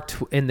one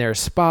parked in their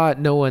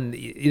spot.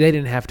 They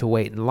didn't have to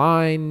wait in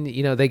line.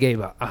 They gave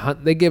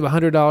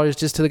 $100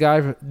 just to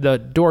the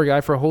door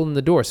guy for holding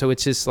the door. So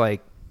it's just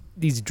like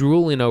he's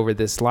drooling over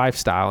this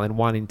lifestyle and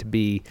wanting to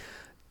be,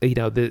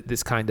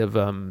 this kind of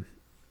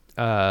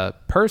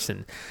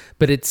person.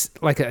 But it's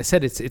like I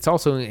said, it's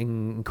also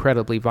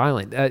incredibly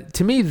violent.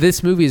 To me,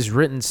 this movie is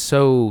written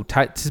so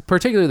tight.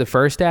 Particularly the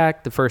first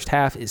act, the first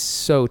half is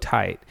so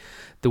tight.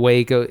 The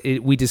way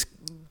we just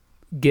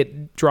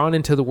get drawn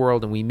into the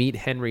world, and we meet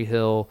Henry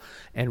Hill,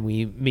 and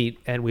we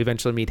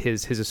eventually meet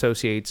his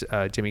associates,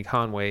 Jimmy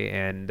Conway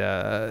and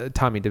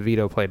Tommy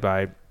DeVito, played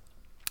by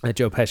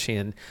Joe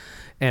Pesci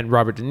and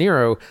Robert De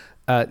Niro.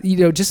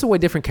 Just the way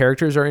different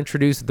characters are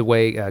introduced, the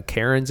way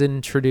Karen's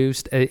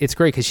introduced, it's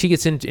great because she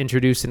gets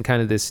introduced in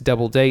kind of this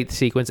double date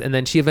sequence, and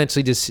then she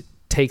eventually just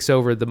takes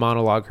over the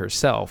monologue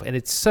herself, and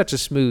it's such a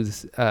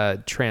smooth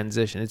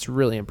transition. It's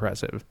really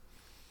impressive.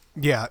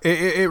 Yeah,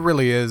 it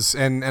really is,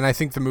 and I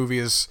think the movie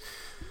is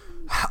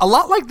a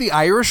lot like The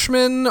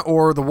Irishman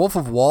or The Wolf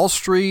of Wall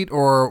Street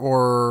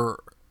or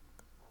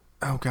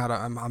oh god,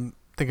 I'm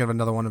thinking of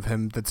another one of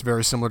him that's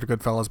very similar to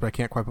Goodfellas, but I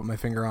can't quite put my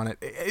finger on it.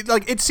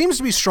 It seems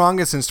to be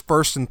strongest in its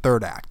first and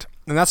third act,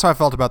 and that's how I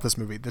felt about this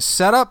movie. The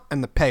setup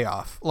and the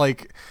payoff,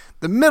 like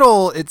the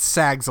middle, it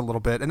sags a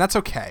little bit, and that's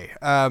okay.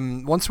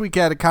 Once we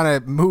get kind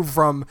of move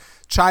from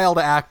child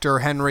actor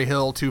Henry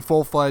Hill to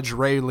full-fledged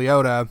Ray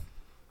Liotta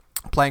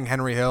playing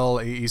Henry Hill,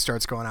 he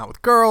starts going out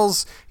with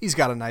girls. He's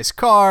got a nice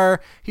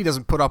car. He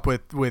doesn't put up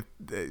with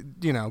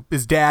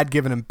his dad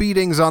giving him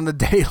beatings on the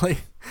daily.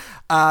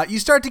 You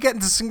start to get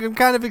into some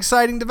kind of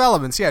exciting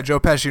developments. Yeah, Joe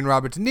Pesci and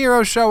Robert De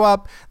Niro show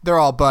up. They're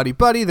all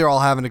buddy-buddy. They're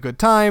all having a good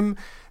time.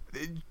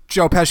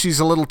 Joe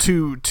Pesci's a little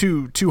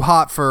too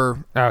hot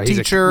for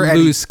teacher. He's a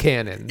loose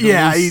cannon.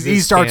 Yeah, he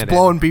starts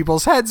blowing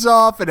people's heads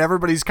off, and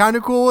everybody's kind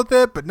of cool with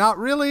it, but not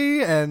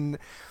really. And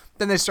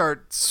then they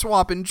start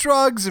swapping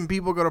drugs, and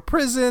people go to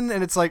prison,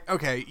 and it's like,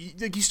 okay,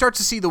 you start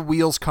to see the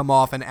wheels come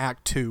off in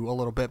Act 2 a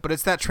little bit, but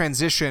it's that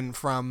transition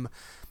from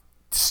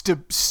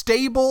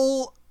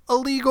stable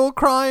illegal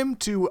crime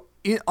to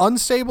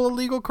unstable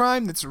illegal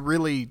crime that's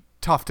really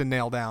tough to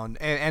nail down.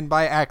 And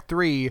by Act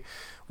 3,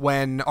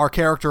 when our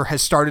character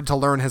has started to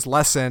learn his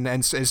lesson and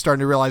is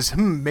starting to realize,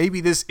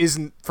 maybe this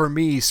isn't for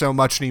me so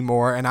much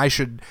anymore, and I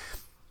should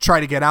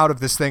try to get out of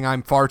this thing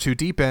I'm far too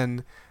deep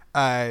in,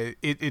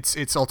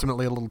 it's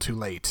ultimately a little too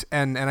late.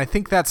 And I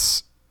think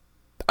that's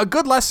a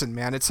good lesson,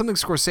 man. It's something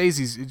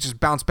Scorsese's just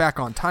bounced back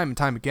on time and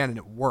time again, and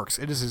it works.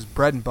 It is his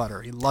bread and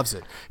butter. He loves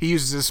it. He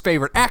uses his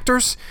favorite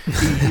actors.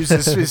 He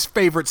uses his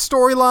favorite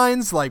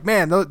storylines. Like,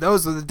 man,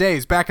 those are the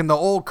days back in the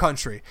old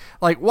country.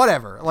 Like,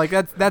 whatever. Like,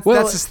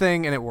 that's his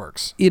thing, and it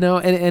works.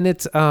 And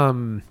it's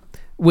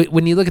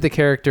when you look at the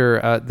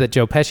character that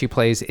Joe Pesci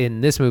plays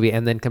in this movie,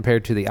 and then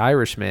compared to The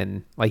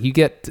Irishman, like you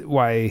get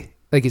why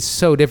like it's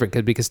so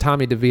different because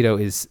Tommy DeVito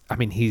is, I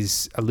mean,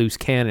 he's a loose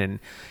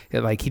cannon.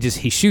 Like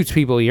he shoots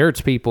people, he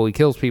hurts people, he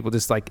kills people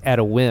just like at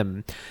a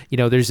whim. You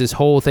know, there's this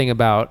whole thing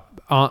about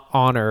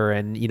honor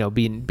and, you know,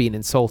 being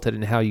insulted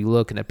and how you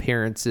look and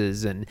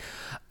appearances, and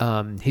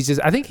he's just,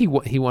 I think he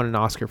won an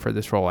Oscar for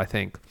this role, I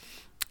think.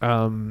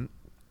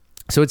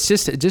 So it's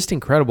just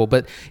incredible.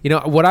 But you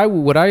know what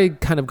I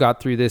kind of got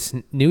through this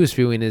newest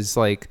viewing is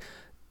like,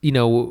 you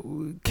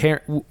know,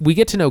 we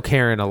get to know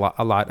Karen a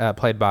lot,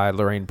 played by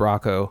Lorraine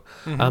Bracco,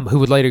 who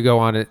would later go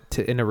on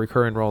in a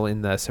recurring role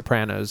in The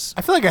Sopranos.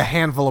 I feel like a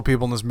handful of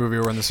people in this movie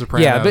were in The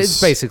Sopranos. Yeah, but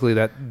it's basically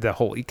the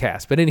whole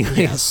cast. But anyways,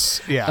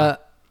 yes. Yeah.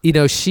 You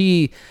know,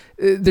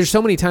 there's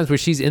so many times where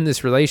she's in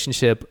this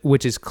relationship,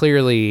 which is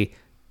clearly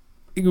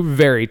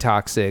very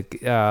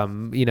toxic,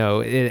 you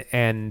know,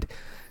 and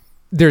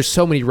there's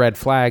so many red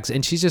flags,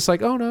 and she's just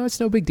like, oh no, it's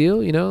no big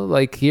deal, you know,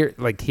 like he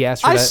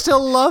asked her I that.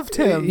 still loved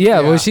him.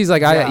 Yeah, well, she's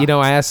like, I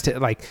asked,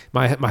 like,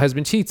 my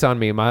husband cheats on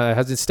me, my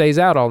husband stays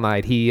out all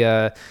night, he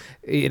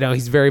you know,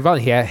 he's very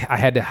violent, I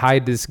had to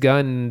hide this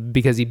gun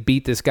because he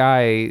beat this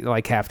guy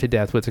like half to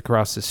death with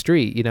across the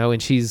street, you know,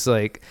 and she's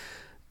like,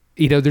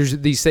 you know, there's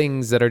these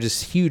things that are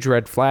just huge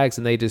red flags,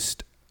 and they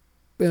just,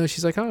 you know,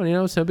 she's like, oh, you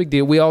know, it's no big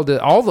deal. We all do.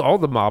 All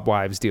the mob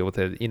wives deal with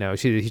it. You know,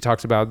 he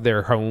talks about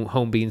their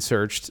home being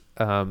searched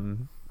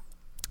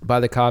by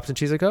the cops, and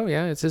she's like, oh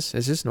yeah, it's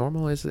just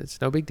normal.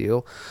 It's no big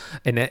deal.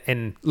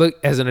 And look,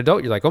 as an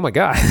adult, you're like, oh my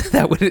god,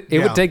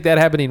 it would take that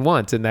happening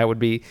once, and that would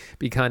be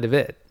kind of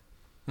it.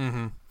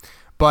 Mm-hmm.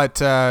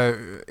 But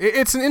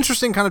it's an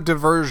interesting kind of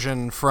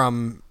diversion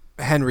from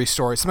Henry's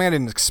story. Something I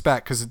didn't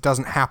expect because it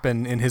doesn't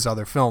happen in his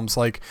other films.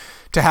 Like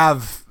to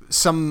have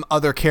some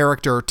other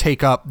character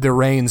take up the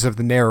reins of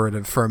the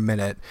narrative for a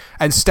minute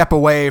and step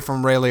away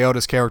from Ray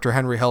Liotta's character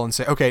Henry Hill and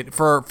say, okay,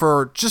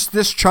 for just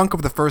this chunk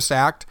of the first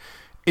act,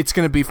 it's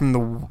going to be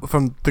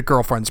from the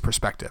girlfriend's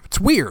perspective. It's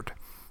weird.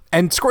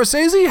 And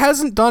Scorsese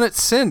hasn't done it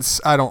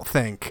since, I don't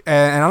think.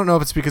 And I don't know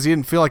if it's because he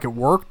didn't feel like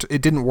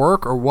it didn't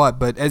work or what,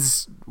 but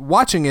as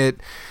watching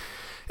it,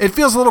 it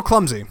feels a little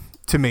clumsy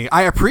to me.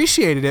 I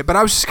appreciated it, but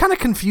I was just kind of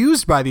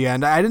confused by the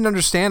end. I didn't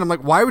understand. I'm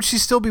like, why would she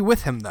still be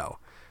with him though?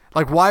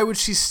 Like, why would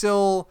she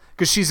still?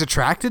 Because she's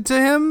attracted to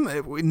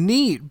him.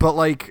 Neat, but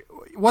like,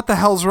 what the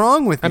hell's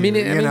wrong with you? I mean,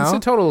 it's a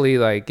totally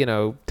like, you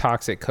know,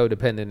 toxic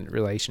codependent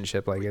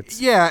relationship. Like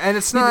it's and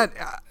it's not.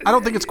 I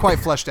don't think it's quite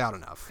fleshed out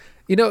enough.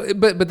 You know,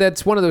 but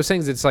that's one of those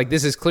things. It's like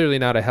this is clearly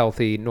not a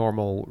healthy,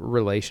 normal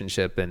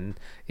relationship, and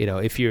you know,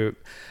 if you're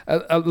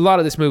a lot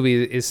of this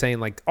movie is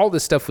saying like all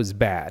this stuff was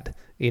bad.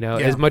 You know,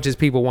 as much as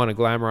people want to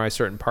glamorize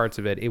certain parts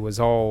of it, it was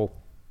all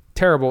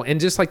terrible. And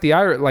just like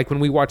like when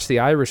we watch The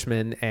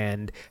Irishman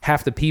and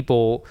half the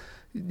people,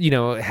 you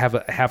know,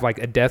 have like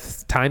a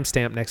death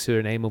timestamp next to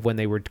their name of when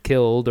they were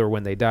killed or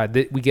when they died.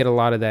 We get a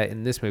lot of that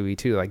in this movie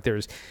too. Like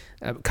there's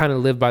kind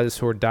of live by the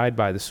sword, died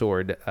by the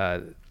sword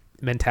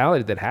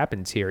mentality that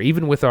happens here.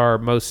 Even with our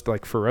most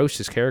like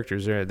ferocious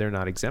characters, they're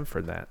not exempt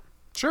from that.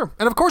 Sure.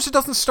 And of course it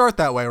doesn't start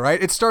that way,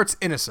 right? It starts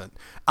innocent.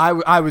 I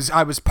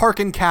was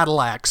parking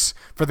Cadillacs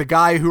for the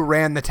guy who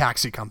ran the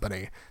taxi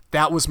company.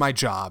 That was my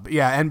job.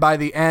 Yeah, and by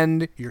the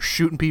end, you're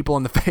shooting people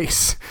in the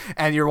face,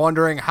 and you're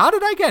wondering, how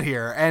did I get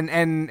here?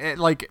 And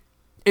like,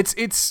 it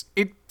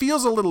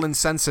feels a little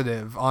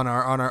insensitive on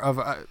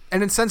an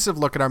insensitive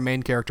look at our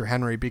main character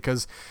Henry,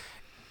 because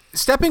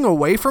stepping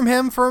away from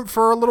him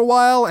for a little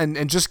while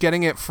and just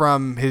getting it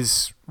from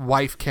his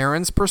wife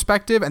Karen's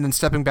perspective, and then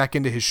stepping back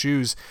into his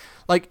shoes,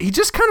 like he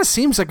just kind of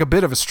seems like a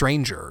bit of a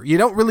stranger. You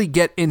don't really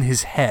get in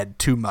his head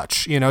too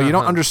much. You know, you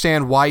don't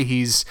understand why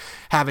he's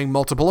having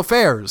multiple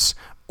affairs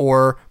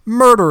or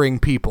murdering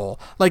people.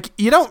 Like,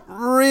 you don't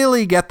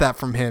really get that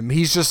from him.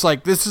 He's just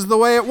like, this is the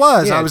way it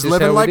was. I was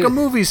living like a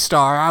movie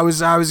star. I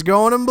was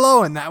going and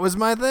blowing. That was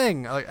my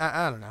thing. Like,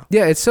 I don't know.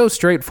 Yeah, it's so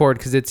straightforward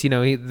because it's, you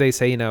know, they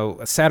say, you know,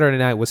 Saturday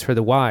night was for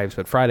the wives,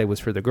 but Friday was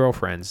for the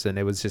girlfriends. And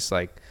it was just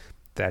like,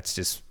 that's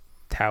just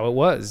how it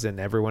was. And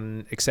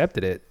everyone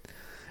accepted it.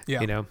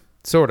 Yeah. You know,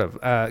 sort of.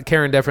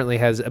 Karen definitely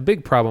has a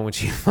big problem when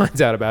she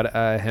finds out about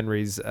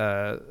Henry's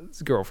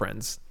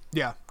girlfriends.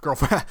 Yeah,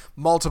 girlfriend,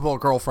 multiple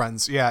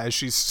girlfriends. Yeah, as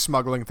she's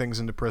smuggling things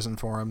into prison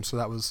for him. So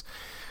that was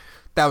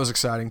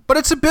exciting. But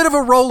it's a bit of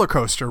a roller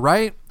coaster,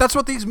 right? That's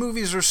what these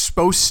movies are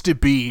supposed to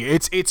be.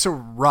 It's a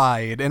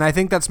ride, and I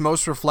think that's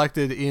most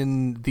reflected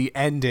in the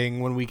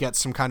ending when we get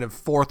some kind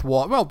of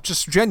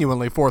just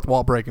genuinely fourth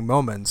wall breaking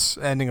moments.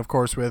 Ending, of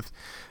course, with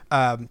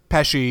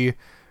Pesci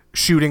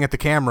shooting at the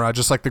camera,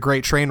 just like The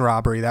Great Train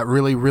Robbery, that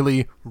really,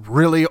 really,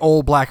 really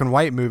old black and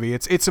white movie.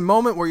 It's a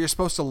moment where you're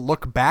supposed to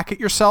look back at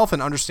yourself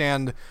and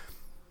understand,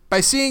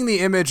 by seeing the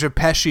image of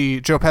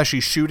Joe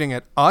Pesci shooting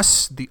at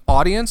us, the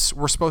audience,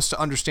 we're supposed to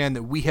understand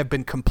that we have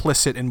been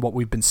complicit in what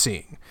we've been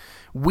seeing.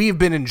 We've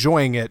been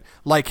enjoying it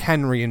like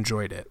Henry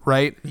enjoyed it,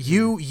 right?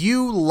 Mm-hmm.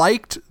 You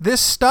liked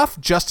this stuff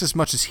just as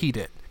much as he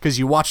did because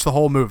you watched the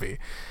whole movie.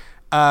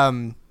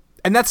 And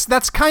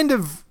that's kind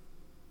of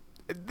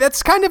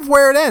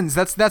where it ends.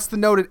 That's the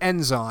note it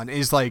ends on,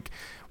 is like,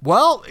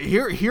 Well,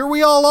 here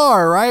we all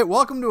are, right?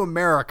 Welcome to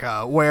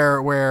America,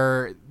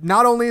 where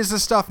not only is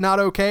this stuff not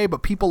okay,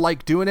 but people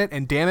like doing it,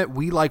 and damn it,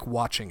 we like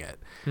watching it.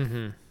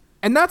 Mm-hmm.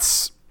 And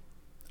that's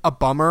a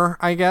bummer,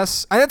 I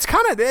guess. And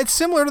it's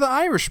similar to The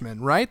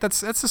Irishman, right?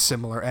 That's a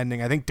similar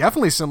ending. I think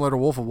definitely similar to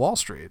Wolf of Wall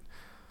Street.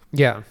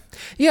 Yeah,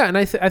 and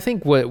I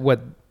think what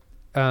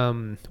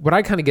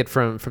I kind of get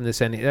from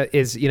this ending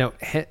is,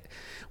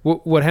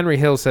 what Henry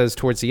Hill says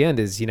towards the end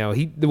is,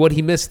 what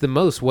he missed the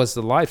most was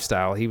the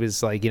lifestyle. He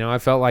was like, I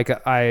felt like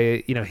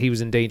he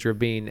was in danger of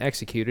being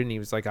executed, and he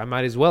was like, I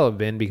might as well have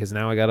been, because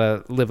now I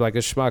gotta live like a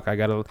schmuck. I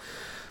gotta,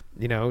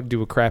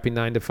 do a crappy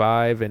 9 to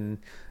 5 and,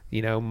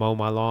 mow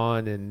my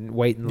lawn and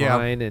wait in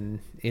line, and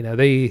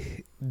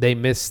they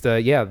missed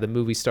the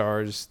movie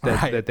stars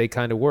that they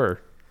kind of were.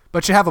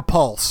 But you have a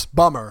pulse.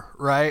 Bummer,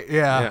 right?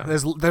 Yeah.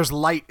 There's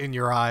light in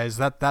your eyes.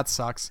 That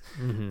sucks.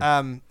 Mm-hmm.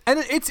 And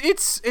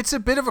it's a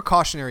bit of a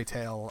cautionary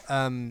tale.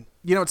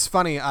 It's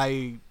funny.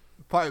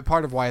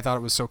 Part of why I thought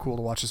it was so cool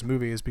to watch this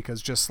movie is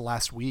because just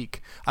last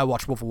week I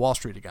watched Wolf of Wall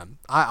Street again.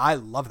 I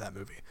love that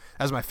movie.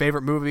 That was my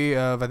favorite movie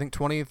of, I think,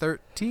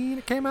 2013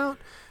 it came out.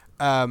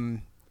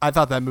 I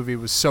thought that movie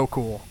was so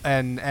cool.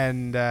 And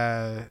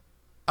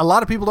a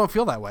lot of people don't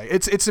feel that way.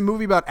 It's a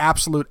movie about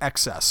absolute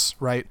excess,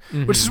 right?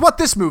 Mm-hmm. Which is what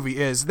this movie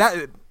is.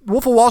 That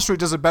Wolf of Wall Street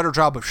does a better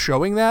job of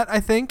showing that, I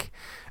think,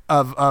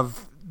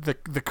 of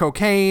the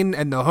cocaine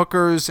and the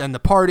hookers and the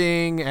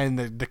partying and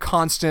the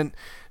constant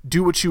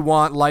do what you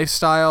want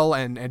lifestyle,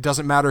 and it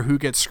doesn't matter who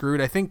gets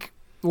screwed. I think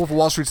Wolf of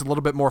Wall Street's a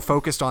little bit more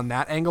focused on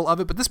that angle of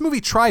it, but this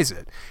movie tries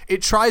it.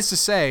 It tries to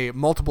say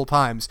multiple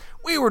times,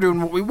 we were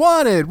doing what we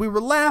wanted, we were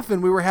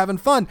laughing, we were having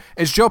fun.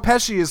 As Joe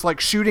Pesci is like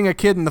shooting a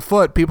kid in the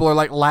foot, people are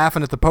like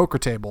laughing at the poker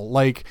table.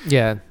 Like,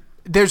 yeah,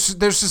 there's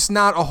just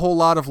not a whole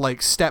lot of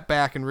like step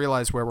back and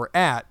realize where we're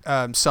at,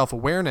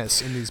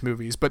 self-awareness in these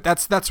movies. But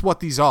that's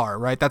what these are,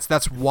 right?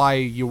 That's why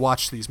you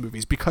watch these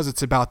movies, because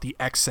it's about the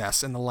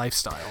excess and the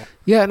lifestyle.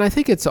 Yeah, and I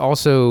think it's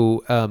also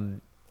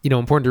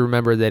important to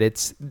remember that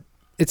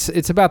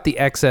it's about the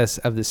excess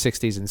of the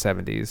 60s and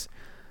 70s,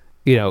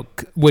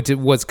 which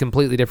was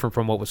completely different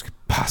from what was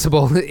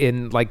possible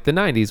in like the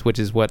 90s, which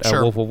is what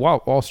Wolf of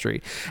Wall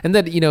Street. And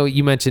then,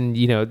 you mentioned,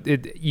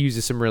 it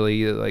uses some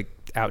really like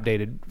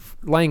outdated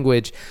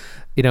language.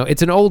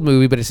 It's an old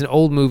movie, but it's an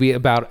old movie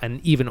about an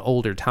even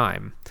older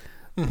time.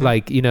 Mm-hmm.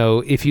 Like,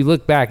 if you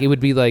look back, it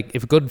would be like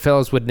if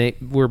Goodfellas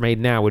were made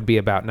now, would be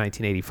about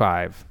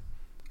 1985.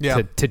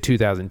 To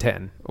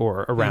 2010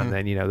 or around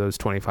then, those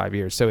 25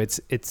 years. So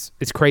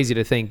it's crazy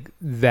to think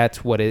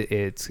that's what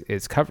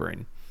it's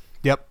covering.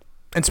 Yep.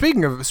 And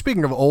speaking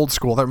of old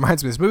school, that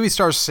reminds me, this movie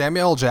stars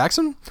Samuel L.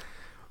 Jackson,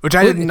 which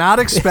I did not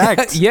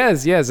expect.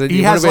 Yes. He has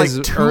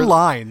like two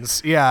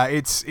lines. Yeah,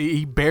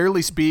 he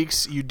barely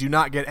speaks. You do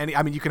not get any.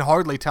 I mean, you can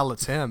hardly tell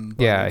it's him.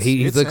 Yeah,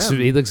 he looks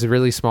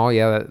really small.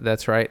 Yeah,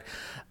 that's right.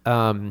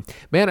 Man,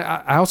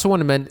 I also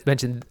want to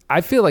mention,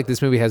 I feel like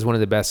this movie has one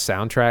of the best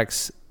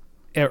soundtracks.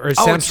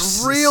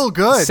 It's real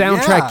good.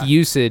 Soundtrack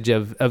usage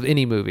of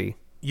any movie.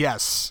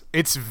 Yes,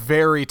 it's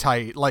very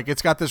tight. Like,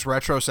 it's got this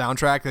retro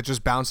soundtrack that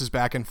just bounces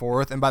back and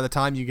forth, and by the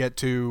time you get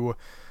to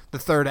the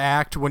third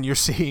act, when you're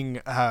seeing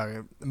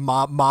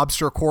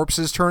mobster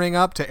corpses turning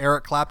up to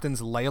Eric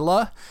Clapton's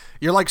Layla,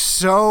 you're like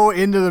so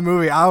into the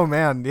movie. Oh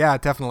man, yeah,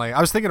 definitely.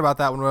 I was thinking about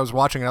that when I was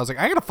watching it. I was like,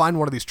 I gotta find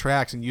one of these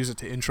tracks and use it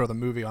to intro the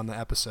movie on the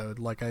episode.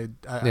 Like,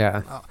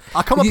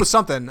 I'll come up with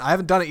something. I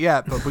haven't done it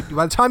yet, but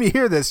by the time you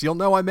hear this, you'll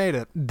know I made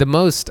it. The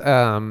most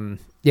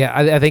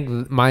I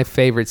think my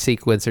favorite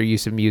sequence or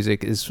use of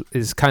music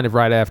is kind of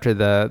right after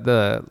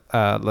the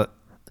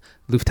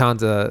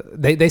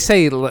Lufthansa. They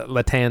say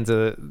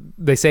Lufthansa.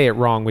 They say it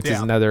wrong, which is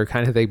another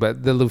kind of thing.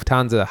 But the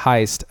Lufthansa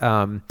heist,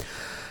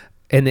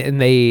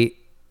 and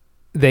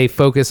they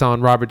focus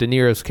on Robert De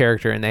Niro's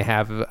character, and they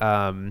have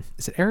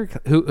is it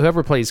Eric?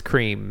 Whoever plays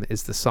Cream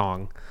is the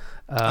song.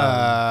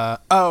 Yeah.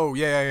 Oh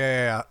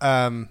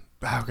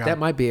God. That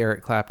might be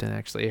Eric Clapton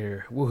actually,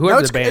 or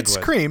whoever the band was. It's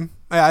Cream.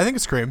 Yeah, I think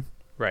it's Cream.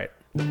 Right.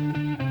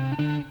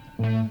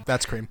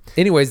 That's Cream.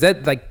 Anyways,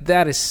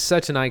 that is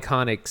such an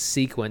iconic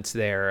sequence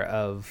there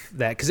of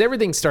that, because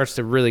everything starts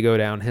to really go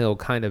downhill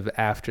kind of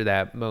after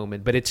that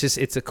moment. But it's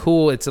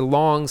a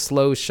long,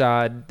 slow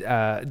shot.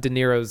 De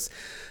Niro's,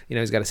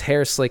 he's got his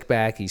hair slicked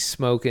back. He's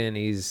smoking.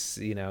 He's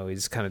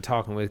kind of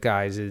talking with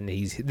guys, and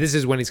this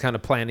is when he's kind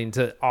of planning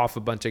to off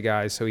a bunch of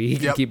guys so he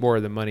can keep more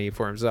of the money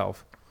for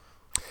himself.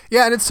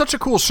 Yeah, and it's such a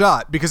cool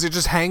shot because it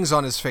just hangs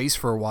on his face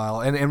for a while.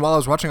 And while I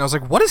was watching, I was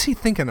like, what is he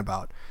thinking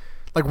about?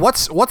 Like,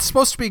 what's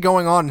supposed to be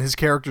going on in his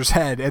character's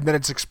head? And then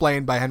it's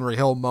explained by Henry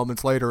Hill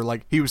moments later,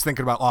 like, he was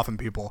thinking about offing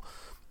people.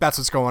 That's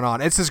what's going on.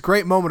 It's this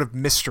great moment of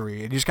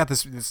mystery, and you just got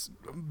this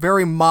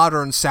very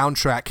modern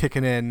soundtrack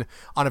kicking in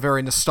on a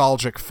very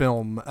nostalgic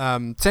film.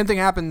 Same thing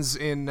happens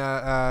in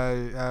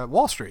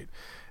Wall Street.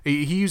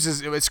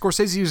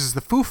 Scorsese uses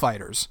the Foo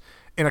Fighters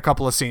in a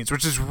couple of scenes,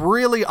 which is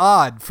really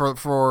odd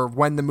for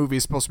when the movie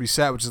is supposed to be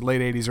set, which is late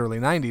 80s, early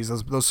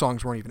 90s. Those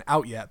songs weren't even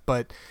out yet.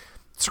 But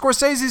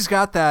Scorsese's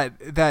got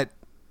that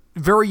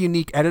very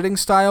unique editing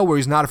style where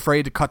he's not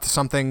afraid to cut to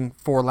something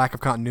for lack of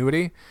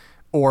continuity.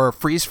 or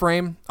freeze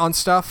frame on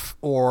stuff,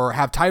 or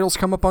have titles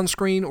come up on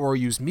screen, or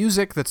use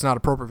music that's not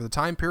appropriate for the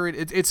time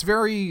period. It's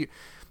very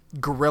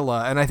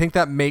guerrilla, and I think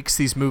that makes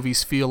these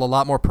movies feel a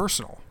lot more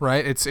personal,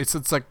 right? It's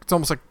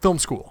almost like film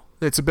school.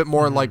 It's a bit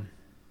more like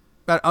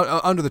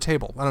under the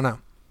table. I don't know.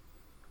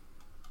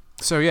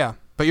 So yeah,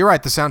 but you're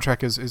right. The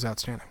soundtrack is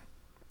outstanding.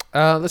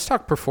 Let's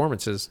talk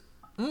performances.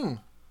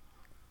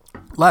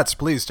 Let's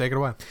please take it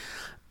away.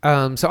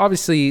 So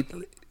obviously,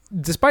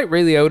 despite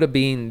Ray Liotta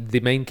being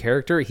the main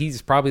character,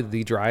 he's probably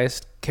the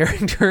driest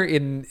character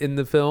in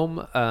the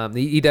film.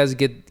 He does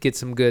get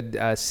some good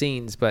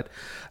scenes, but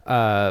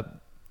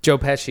Joe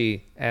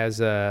Pesci as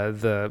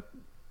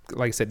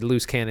like I said,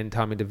 loose cannon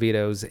Tommy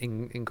DeVito's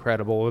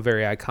incredible, a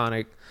very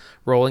iconic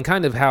role, and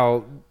kind of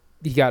how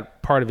he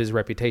got part of his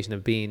reputation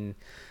of being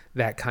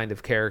that kind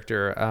of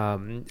character.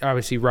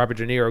 Obviously, Robert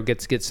De Niro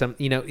gets some.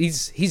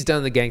 He's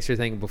done the gangster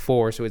thing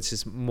before, so it's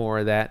just more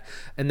of that.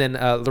 And then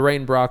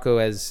Lorraine Bracco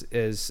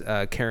as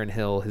Karen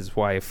Hill, his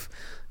wife,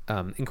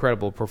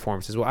 incredible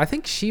performance as well. I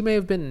think she may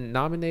have been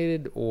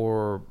nominated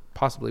or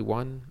possibly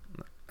won.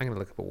 I'm gonna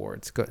look up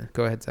awards. Go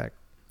ahead, Zach.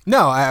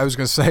 No, I was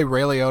gonna say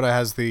Ray Liotta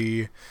has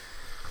the.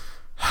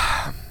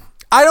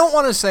 I don't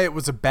want to say it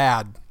was a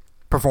bad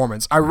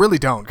performance. I really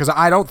don't, because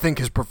I don't think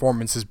his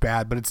performance is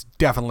bad, but it's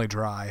definitely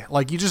dry.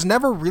 Like, you just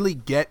never really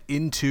get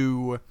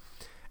into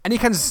any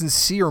kind of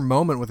sincere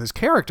moment with his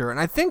character,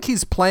 and I think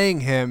he's playing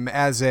him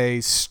as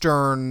a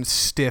stern,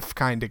 stiff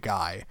kind of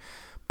guy.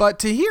 But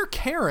to hear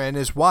Karen,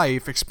 his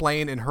wife,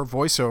 explain in her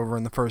voiceover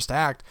in the first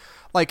act,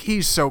 like,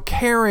 he's so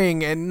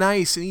caring and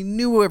nice, and he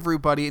knew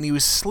everybody, and he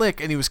was slick,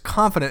 and he was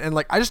confident, and,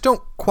 like, I just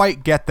don't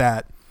quite get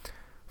that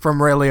from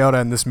Ray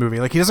Liotta in this movie.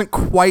 Like, he doesn't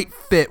quite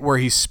fit where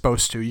he's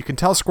supposed to. You can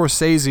tell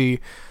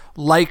Scorsese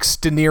likes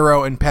De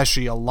Niro and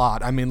Pesci a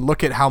lot. I mean,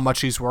 look at how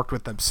much he's worked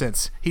with them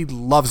since. He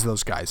loves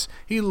those guys.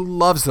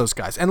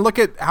 And look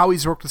at how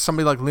he's worked with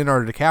somebody like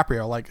Leonardo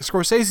DiCaprio. Like,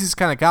 Scorsese's the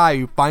kind of guy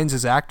who finds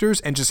his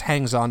actors and just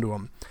hangs on to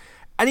them.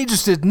 And he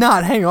just did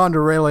not hang on to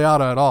Ray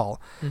Liotta at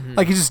all. Mm-hmm.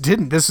 Like, he just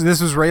didn't. This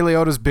was Ray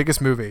Liotta's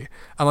biggest movie,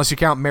 unless you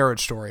count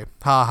Marriage Story.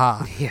 Ha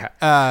ha.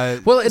 Yeah.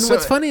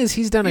 What's funny is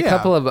he's done a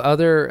couple of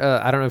other,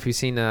 I don't know if you've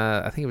seen,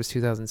 I think it was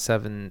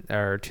 2007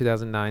 or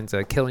 2009's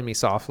Killing Me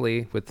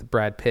Softly with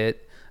Brad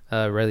Pitt. Ray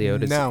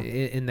Liotta's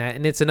in that.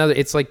 And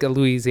it's like a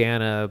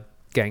Louisiana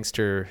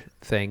gangster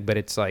thing, but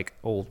it's like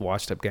old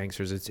washed up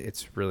gangsters.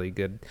 It's really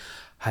good.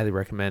 Highly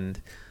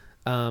recommend.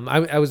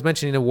 I was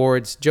mentioning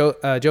awards. Joe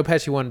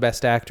Pesci won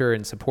Best Actor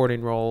in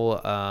Supporting Role,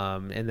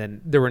 and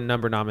then there were a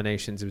number of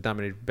nominations. He was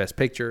nominated for Best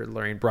Picture.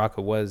 Lorraine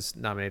Bracco was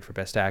nominated for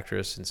Best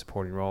Actress in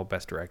Supporting Role,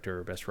 Best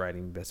Director, Best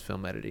Writing, Best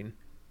Film Editing.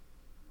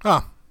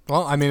 Oh,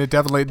 well, I mean, it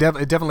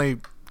definitely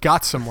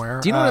got somewhere.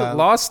 Do you know what it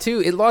lost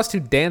to? It lost to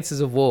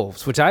Dances of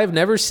Wolves, which I have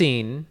never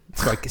seen,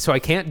 so I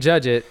can't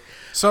judge it.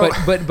 So,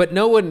 but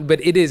no one,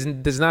 but it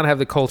does not have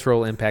the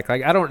cultural impact.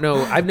 Like, I don't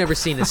know. I've never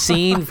seen a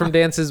scene from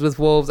Dances with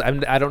Wolves.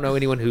 I don't know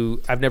anyone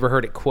I've never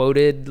heard it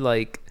quoted.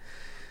 Like,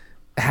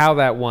 how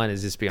that one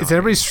is just beyond. Is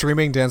anybody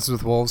streaming Dances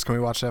with Wolves? Can we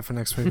watch that for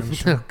next week?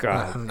 Oh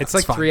God, it's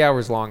like fine. 3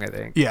 hours long, I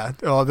think. Yeah.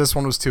 Well, this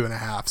one was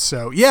 2.5.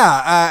 So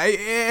yeah,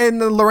 and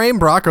Lorraine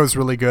Bracco is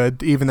really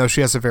good, even though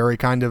she has a very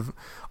kind of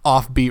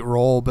offbeat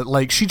role. But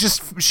like,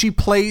 she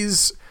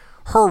plays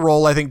her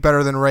role, I think,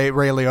 better than Ray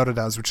Liotta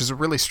does, which is a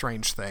really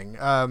strange thing.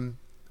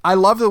 I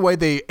love the way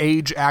they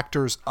age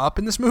actors up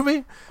in this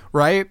movie,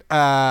 right?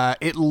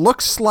 It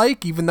looks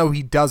like, even though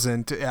he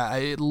doesn't,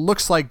 it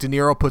looks like De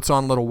Niro puts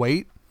on a little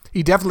weight.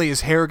 He definitely,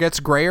 his hair gets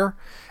grayer.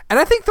 And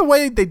I think the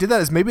way they did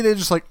that is maybe they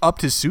just like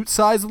upped his suit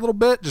size a little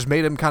bit, just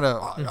made him kind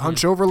of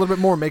hunch over a little bit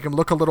more, make him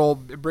look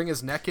bring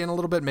his neck in a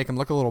little bit, make him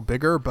look a little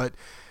bigger. But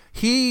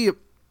he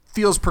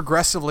feels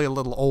progressively a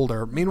little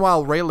older.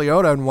 Meanwhile, Ray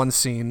Liotta in one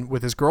scene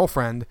with his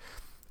girlfriend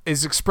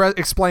is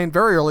explained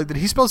very early that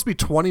he's supposed to be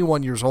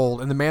 21 years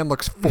old, and the man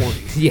looks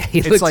 40. Yeah,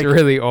 he looks like,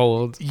 really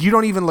old. You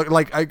don't even look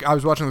like I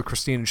was watching with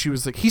Christine, and she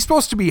was like, "He's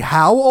supposed to be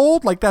how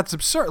old? Like, that's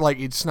absurd. Like,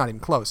 it's not even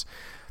close."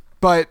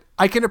 But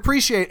I can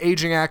appreciate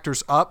aging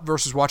actors up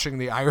versus watching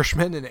The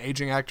Irishman and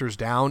aging actors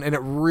down, and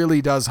it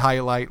really does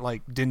highlight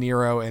like De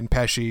Niro and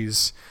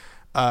Pesci's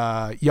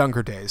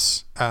younger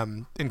days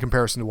in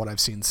comparison to what I've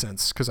seen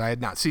since, because I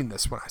had not seen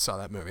this when I saw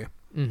that movie.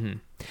 Mm-hmm.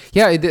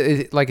 Yeah,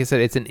 like I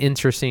said, it's an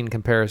interesting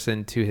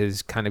comparison to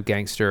his kind of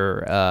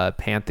gangster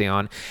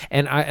pantheon,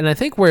 and I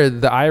think where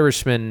The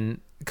Irishman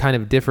kind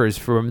of differs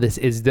from this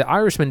is The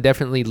Irishman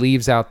definitely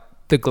leaves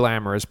out the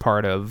glamorous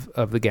part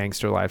of the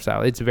gangster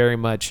lifestyle. It's very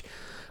much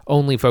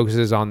only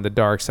focuses on the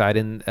dark side,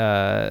 and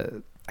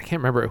I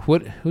can't remember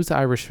who's the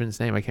Irishman's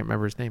name. I can't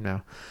remember his name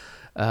now.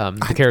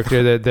 The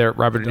character that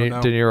Robert De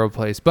Niro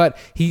plays, but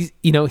he's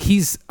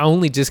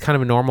only just kind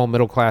of a normal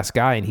middle class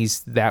guy, and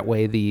he's that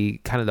way the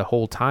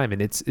whole time,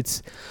 and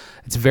it's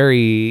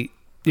very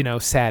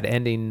sad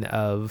ending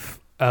of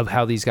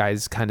how these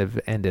guys kind of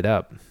ended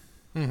up.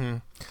 Mm-hmm.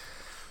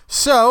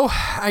 So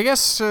I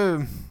guess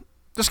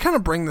just kind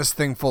of bring this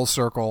thing full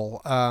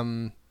circle.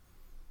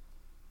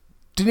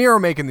 De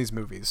Niro making these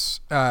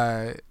movies,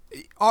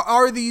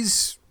 are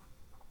these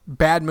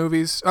bad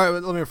movies?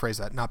 Let me rephrase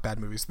that. Not bad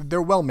movies.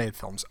 They're well-made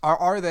films.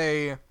 Are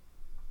they?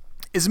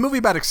 Is a movie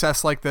about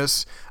excess like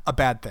this a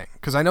bad thing?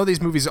 Because I know these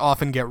movies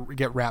often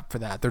get wrapped for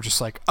that. They're just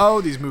like,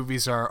 oh, these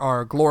movies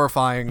are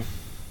glorifying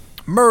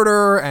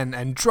murder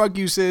and drug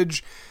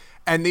usage,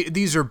 and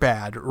these are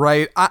bad,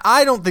 right?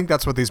 I don't think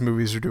that's what these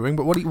movies are doing.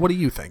 But what do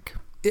you think?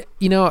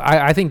 You know,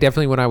 I think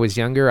definitely when I was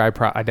younger,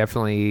 I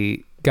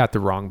definitely got the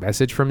wrong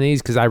message from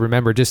these, because I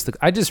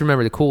just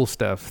remember the cool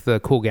stuff, the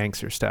cool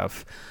gangster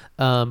stuff.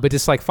 But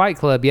just like Fight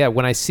Club, yeah,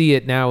 when I see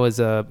it now as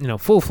a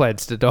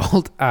full-fledged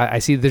adult, I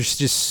see there's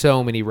just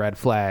so many red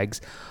flags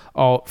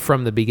all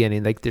from the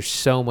beginning. Like there's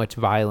so much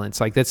violence.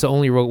 Like that's the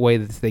only way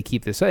that they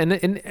keep this. And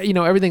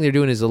everything they're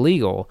doing is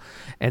illegal,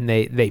 and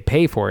they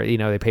pay for it.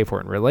 They pay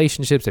for it in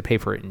relationships. They pay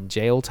for it in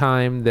jail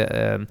time.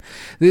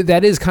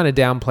 That is kind of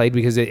downplayed,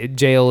 because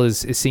jail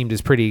is seemed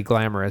as pretty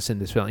glamorous in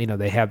this film.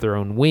 They have their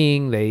own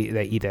wing.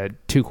 They eat a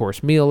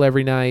 2-course meal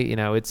every night.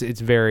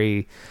 It's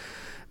very.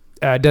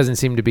 Doesn't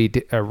seem to be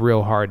a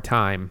real hard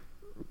time,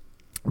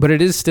 but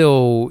it is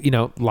still,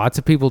 lots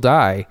of people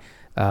die.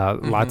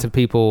 Lots of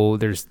people,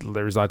 there's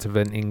lots of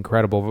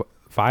incredible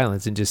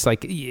violence, and just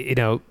like, you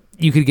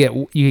could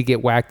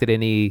get whacked at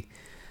any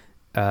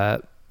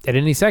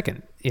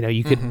second.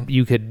 You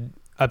could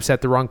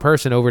upset the wrong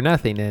person over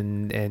nothing,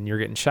 and you're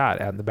getting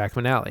shot out in the back of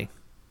an alley.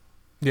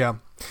 Yeah.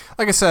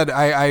 Like I said,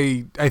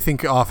 I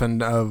think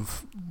often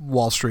of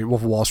Wolf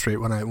of Wall Street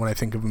when I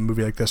think of a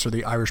movie like this, or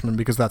The Irishman,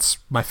 because that's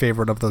my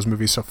favorite of those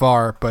movies so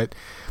far. But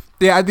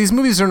yeah, these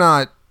movies are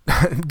not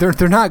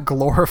they're not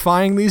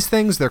glorifying these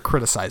things, they're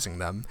criticizing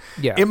them.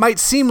 Yeah. It might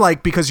seem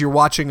like because you're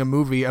watching a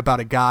movie about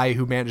a guy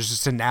who manages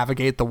to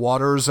navigate the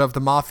waters of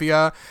the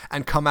mafia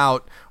and come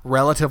out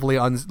relatively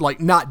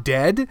not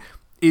dead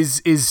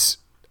is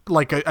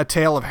like a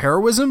tale of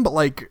heroism, but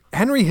like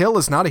Henry Hill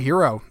is not a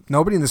hero.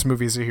 Nobody in this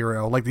movie is a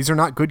hero. Like these are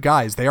not good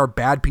guys. They are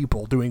bad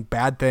people doing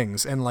bad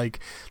things, and like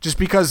just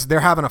because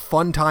they're having a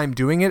fun time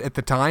doing it at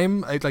the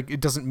time, it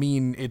doesn't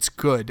mean it's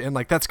good. And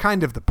like that's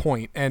kind of the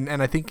point. And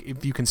I think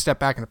if you can step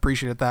back and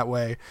appreciate it that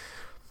way,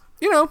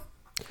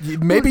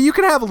 maybe you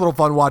can have a little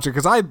fun watching.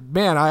 Because I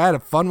had a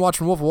fun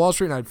watching Wolf of Wall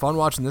Street, and I had fun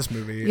watching this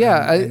movie.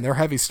 Yeah, and they're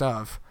heavy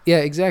stuff. Yeah,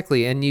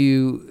 exactly. And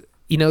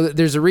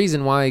there's a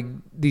reason why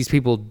these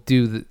people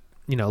do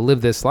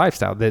live this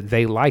lifestyle, that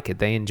they like it,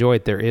 they enjoy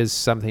it. There is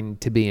something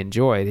to be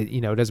enjoyed.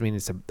 It doesn't mean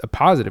it's a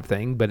positive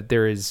thing, but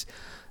there is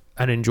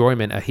an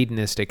enjoyment, a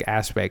hedonistic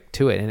aspect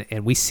to it,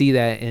 and we see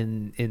that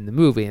in the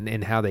movie,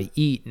 and how they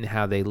eat, and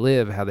how they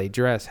live, how they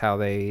dress,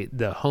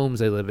 the homes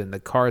they live in, the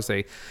cars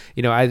they,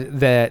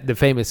 the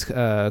famous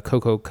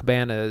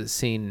Copacabana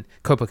scene.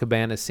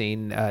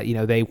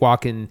 They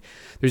walk in.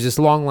 There's this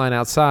long line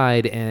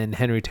outside, and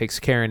Henry takes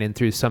Karen in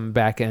through some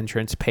back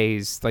entrance,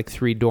 pays like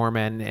 3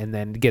 doormen, and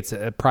then gets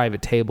a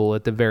private table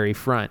at the very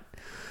front.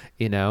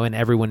 And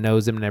everyone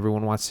knows him, and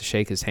everyone wants to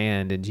shake his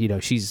hand,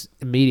 and she's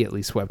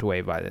immediately swept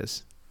away by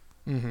this.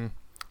 Mm-hmm.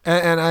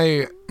 And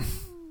I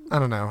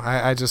don't know.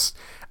 I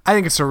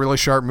think it's a really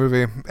sharp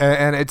movie,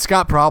 and it's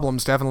got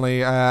problems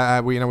definitely.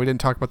 We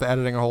didn't talk about the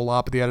editing a whole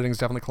lot, but the editing is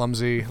definitely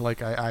clumsy.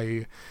 Like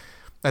I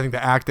think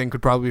the acting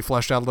could probably be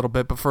fleshed out a little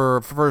bit, but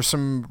for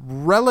some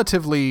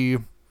relatively,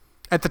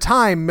 at the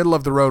time, middle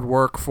of the road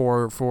work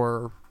for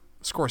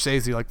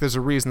Scorsese, like there's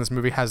a reason this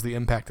movie has the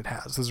impact it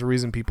has. There's a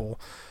reason people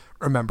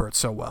remember it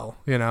so well.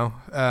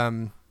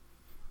 I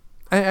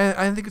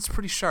think it's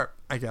pretty sharp,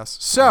 I guess.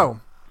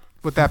 So.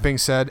 With that being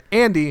said,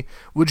 Andy,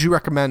 would you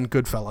recommend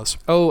Goodfellas?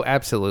 Oh,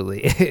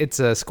 absolutely. It's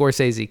a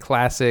Scorsese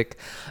classic.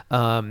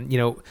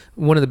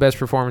 One of the best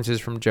performances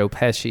from Joe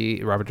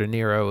Pesci, Robert De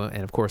Niro,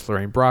 and of course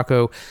Lorraine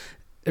Bracco.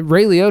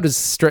 Ray Liotta's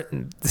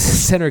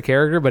center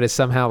character, but it's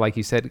somehow, like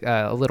you said,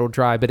 a little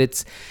dry. But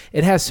it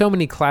has so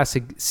many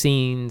classic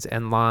scenes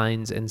and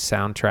lines and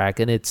soundtrack,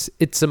 and it's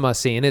a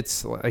must see. And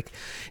it's like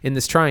in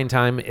this trying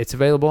time, it's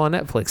available on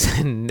Netflix,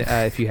 and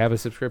if you have a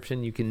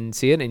subscription, you can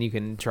see it, and you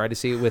can try to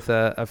see it with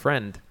a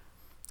friend.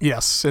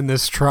 Yes, in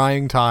this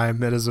trying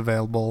time, it is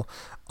available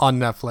on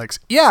Netflix.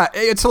 Yeah,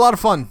 it's a lot of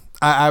fun.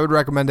 I would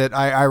recommend it.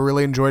 I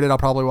really enjoyed it. I'll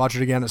probably watch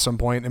it again at some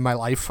point in my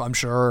life, I'm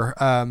sure.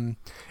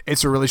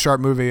 It's a really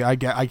sharp movie. I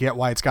get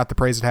why it's got the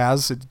praise it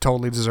has. It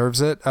totally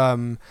deserves it.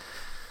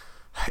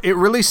 It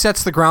really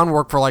sets the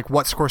groundwork for like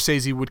what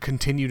Scorsese would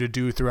continue to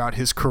do throughout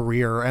his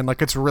career. And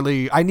like, it's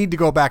really, I need to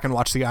go back and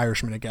watch The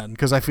Irishman again,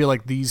 because I feel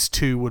like these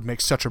two would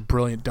make such a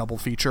brilliant double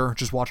feature,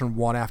 just watching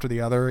one after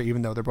the other,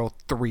 even though they're both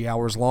 3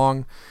 hours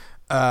long.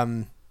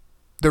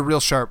 They're real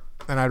sharp,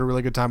 and I had a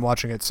really good time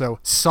watching it. So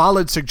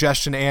solid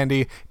suggestion,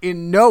 Andy.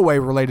 In no way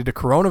related to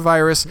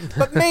coronavirus,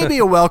 but maybe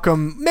a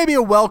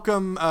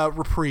welcome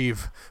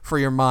reprieve for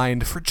your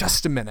mind for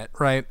just a minute,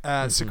 right?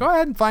 So go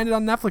ahead and find it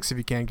on Netflix if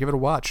you can. Give it a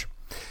watch.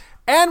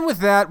 And with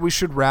that, we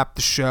should wrap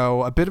the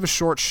show. A bit of a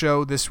short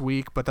show this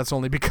week, but that's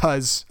only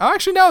because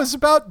this is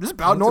about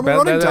normal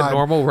running time.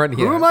 Normal run.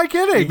 Who am I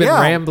kidding? You've been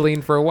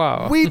rambling for a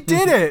while. We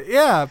did it.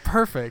 Yeah,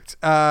 perfect.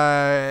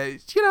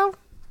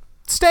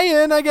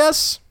 Stay in, I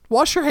guess.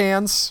 Wash your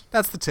hands.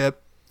 That's the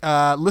tip.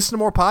 Listen to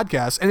more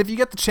podcasts. And if you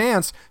get the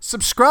chance,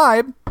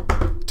 subscribe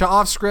to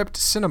Off Script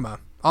Cinema.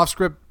 Off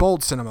Script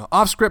Bold Cinema.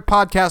 Off Script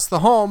Podcast, the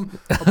home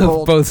of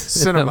Bold Both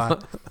Cinema.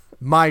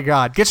 My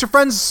God. Get your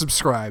friends to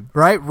subscribe,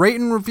 right? Rate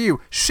and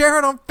review. Share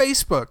it on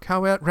Facebook.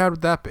 How rad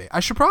would that be? I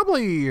should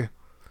probably... I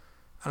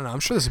don't know.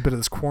 I'm sure there's a bit of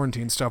this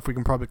quarantine stuff we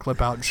can probably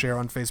clip out and share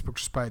on Facebook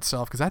just by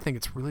itself because I think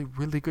it's really,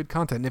 really good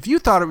content. And if you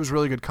thought it was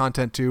really good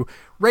content too,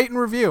 rate and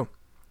review.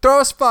 Throw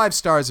us 5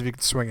 stars if you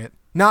can swing it.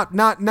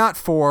 Not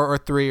 4 or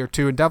 3 or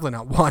 2 and definitely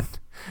not 1.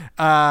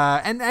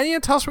 And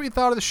tell us what you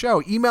thought of the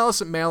show. Email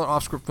us at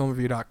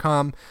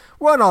mail@offscriptfilmreview.com.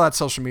 We're on all that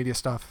social media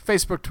stuff.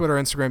 Facebook, Twitter,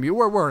 Instagram.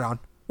 We're on.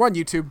 We're on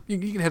YouTube. You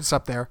can hit us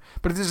up there.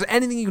 But if there's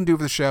anything you can do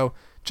for the show,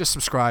 just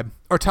subscribe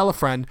or tell a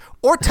friend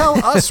or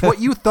tell us what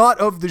you thought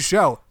of the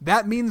show.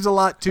 That means a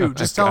lot too.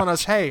 Just telling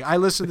us, hey, I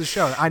listened to the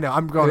show. I know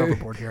I'm going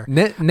overboard here.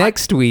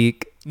 Next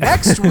week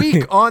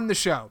on the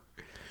show.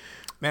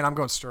 Man, I'm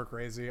going stir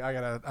crazy. I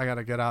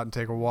gotta get out and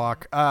take a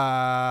walk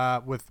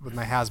with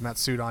my hazmat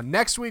suit on.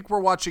 Next week we're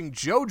watching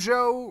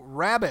Jojo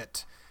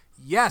Rabbit.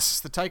 Yes,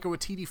 the Taika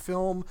Waititi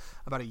film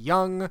about a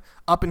young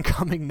up and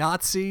coming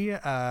Nazi,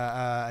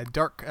 a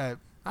dark.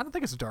 I don't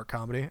think it's a dark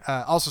comedy.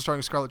 Also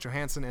starring Scarlett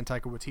Johansson and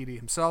Taika Waititi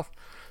himself.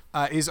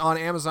 Is on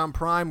Amazon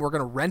Prime. We're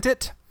gonna rent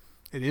it.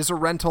 It is a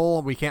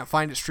rental. We can't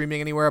find it streaming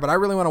anywhere, but I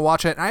really want to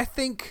watch it. And I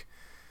think.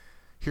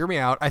 Hear me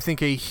out. I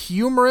think a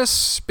humorous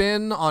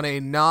spin on a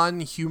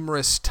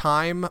non-humorous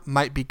time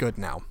might be good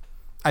now.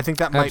 I think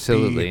that might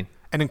be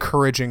an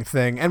encouraging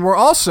thing. And we're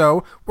going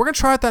to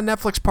try out that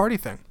Netflix party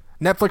thing.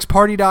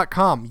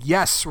 NetflixParty.com.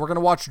 Yes, we're going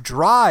to watch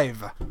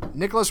Drive.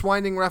 Nicholas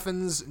Winding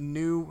Refn's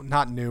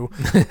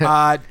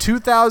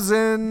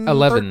 2013,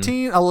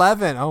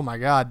 11. Oh my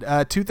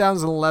God.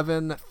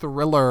 2011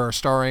 thriller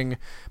starring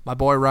my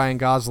boy Ryan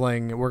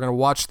Gosling. We're going to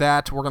watch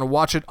that. We're going to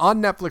watch it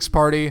on Netflix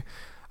Party.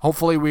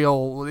 Hopefully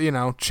we'll,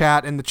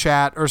 chat in the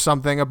chat or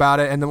something about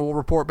it, and then we'll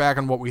report back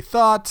on what we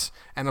thought.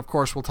 And, of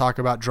course, we'll talk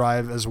about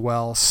Drive as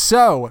well.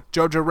 So,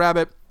 Jojo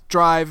Rabbit,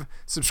 Drive,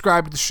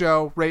 subscribe to the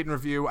show, rate and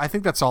review. I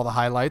think that's all the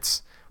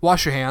highlights.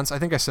 Wash your hands. I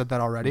think I said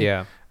that already.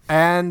 Yeah.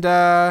 And,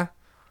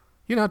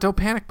 don't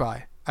panic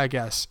buy, I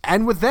guess.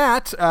 And with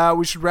that,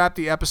 we should wrap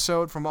the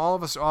episode from all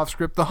of us Off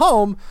Script, the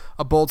home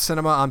of Bold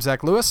Cinema. I'm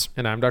Zach Lewis.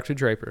 And I'm Dr.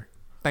 Draper.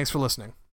 Thanks for listening.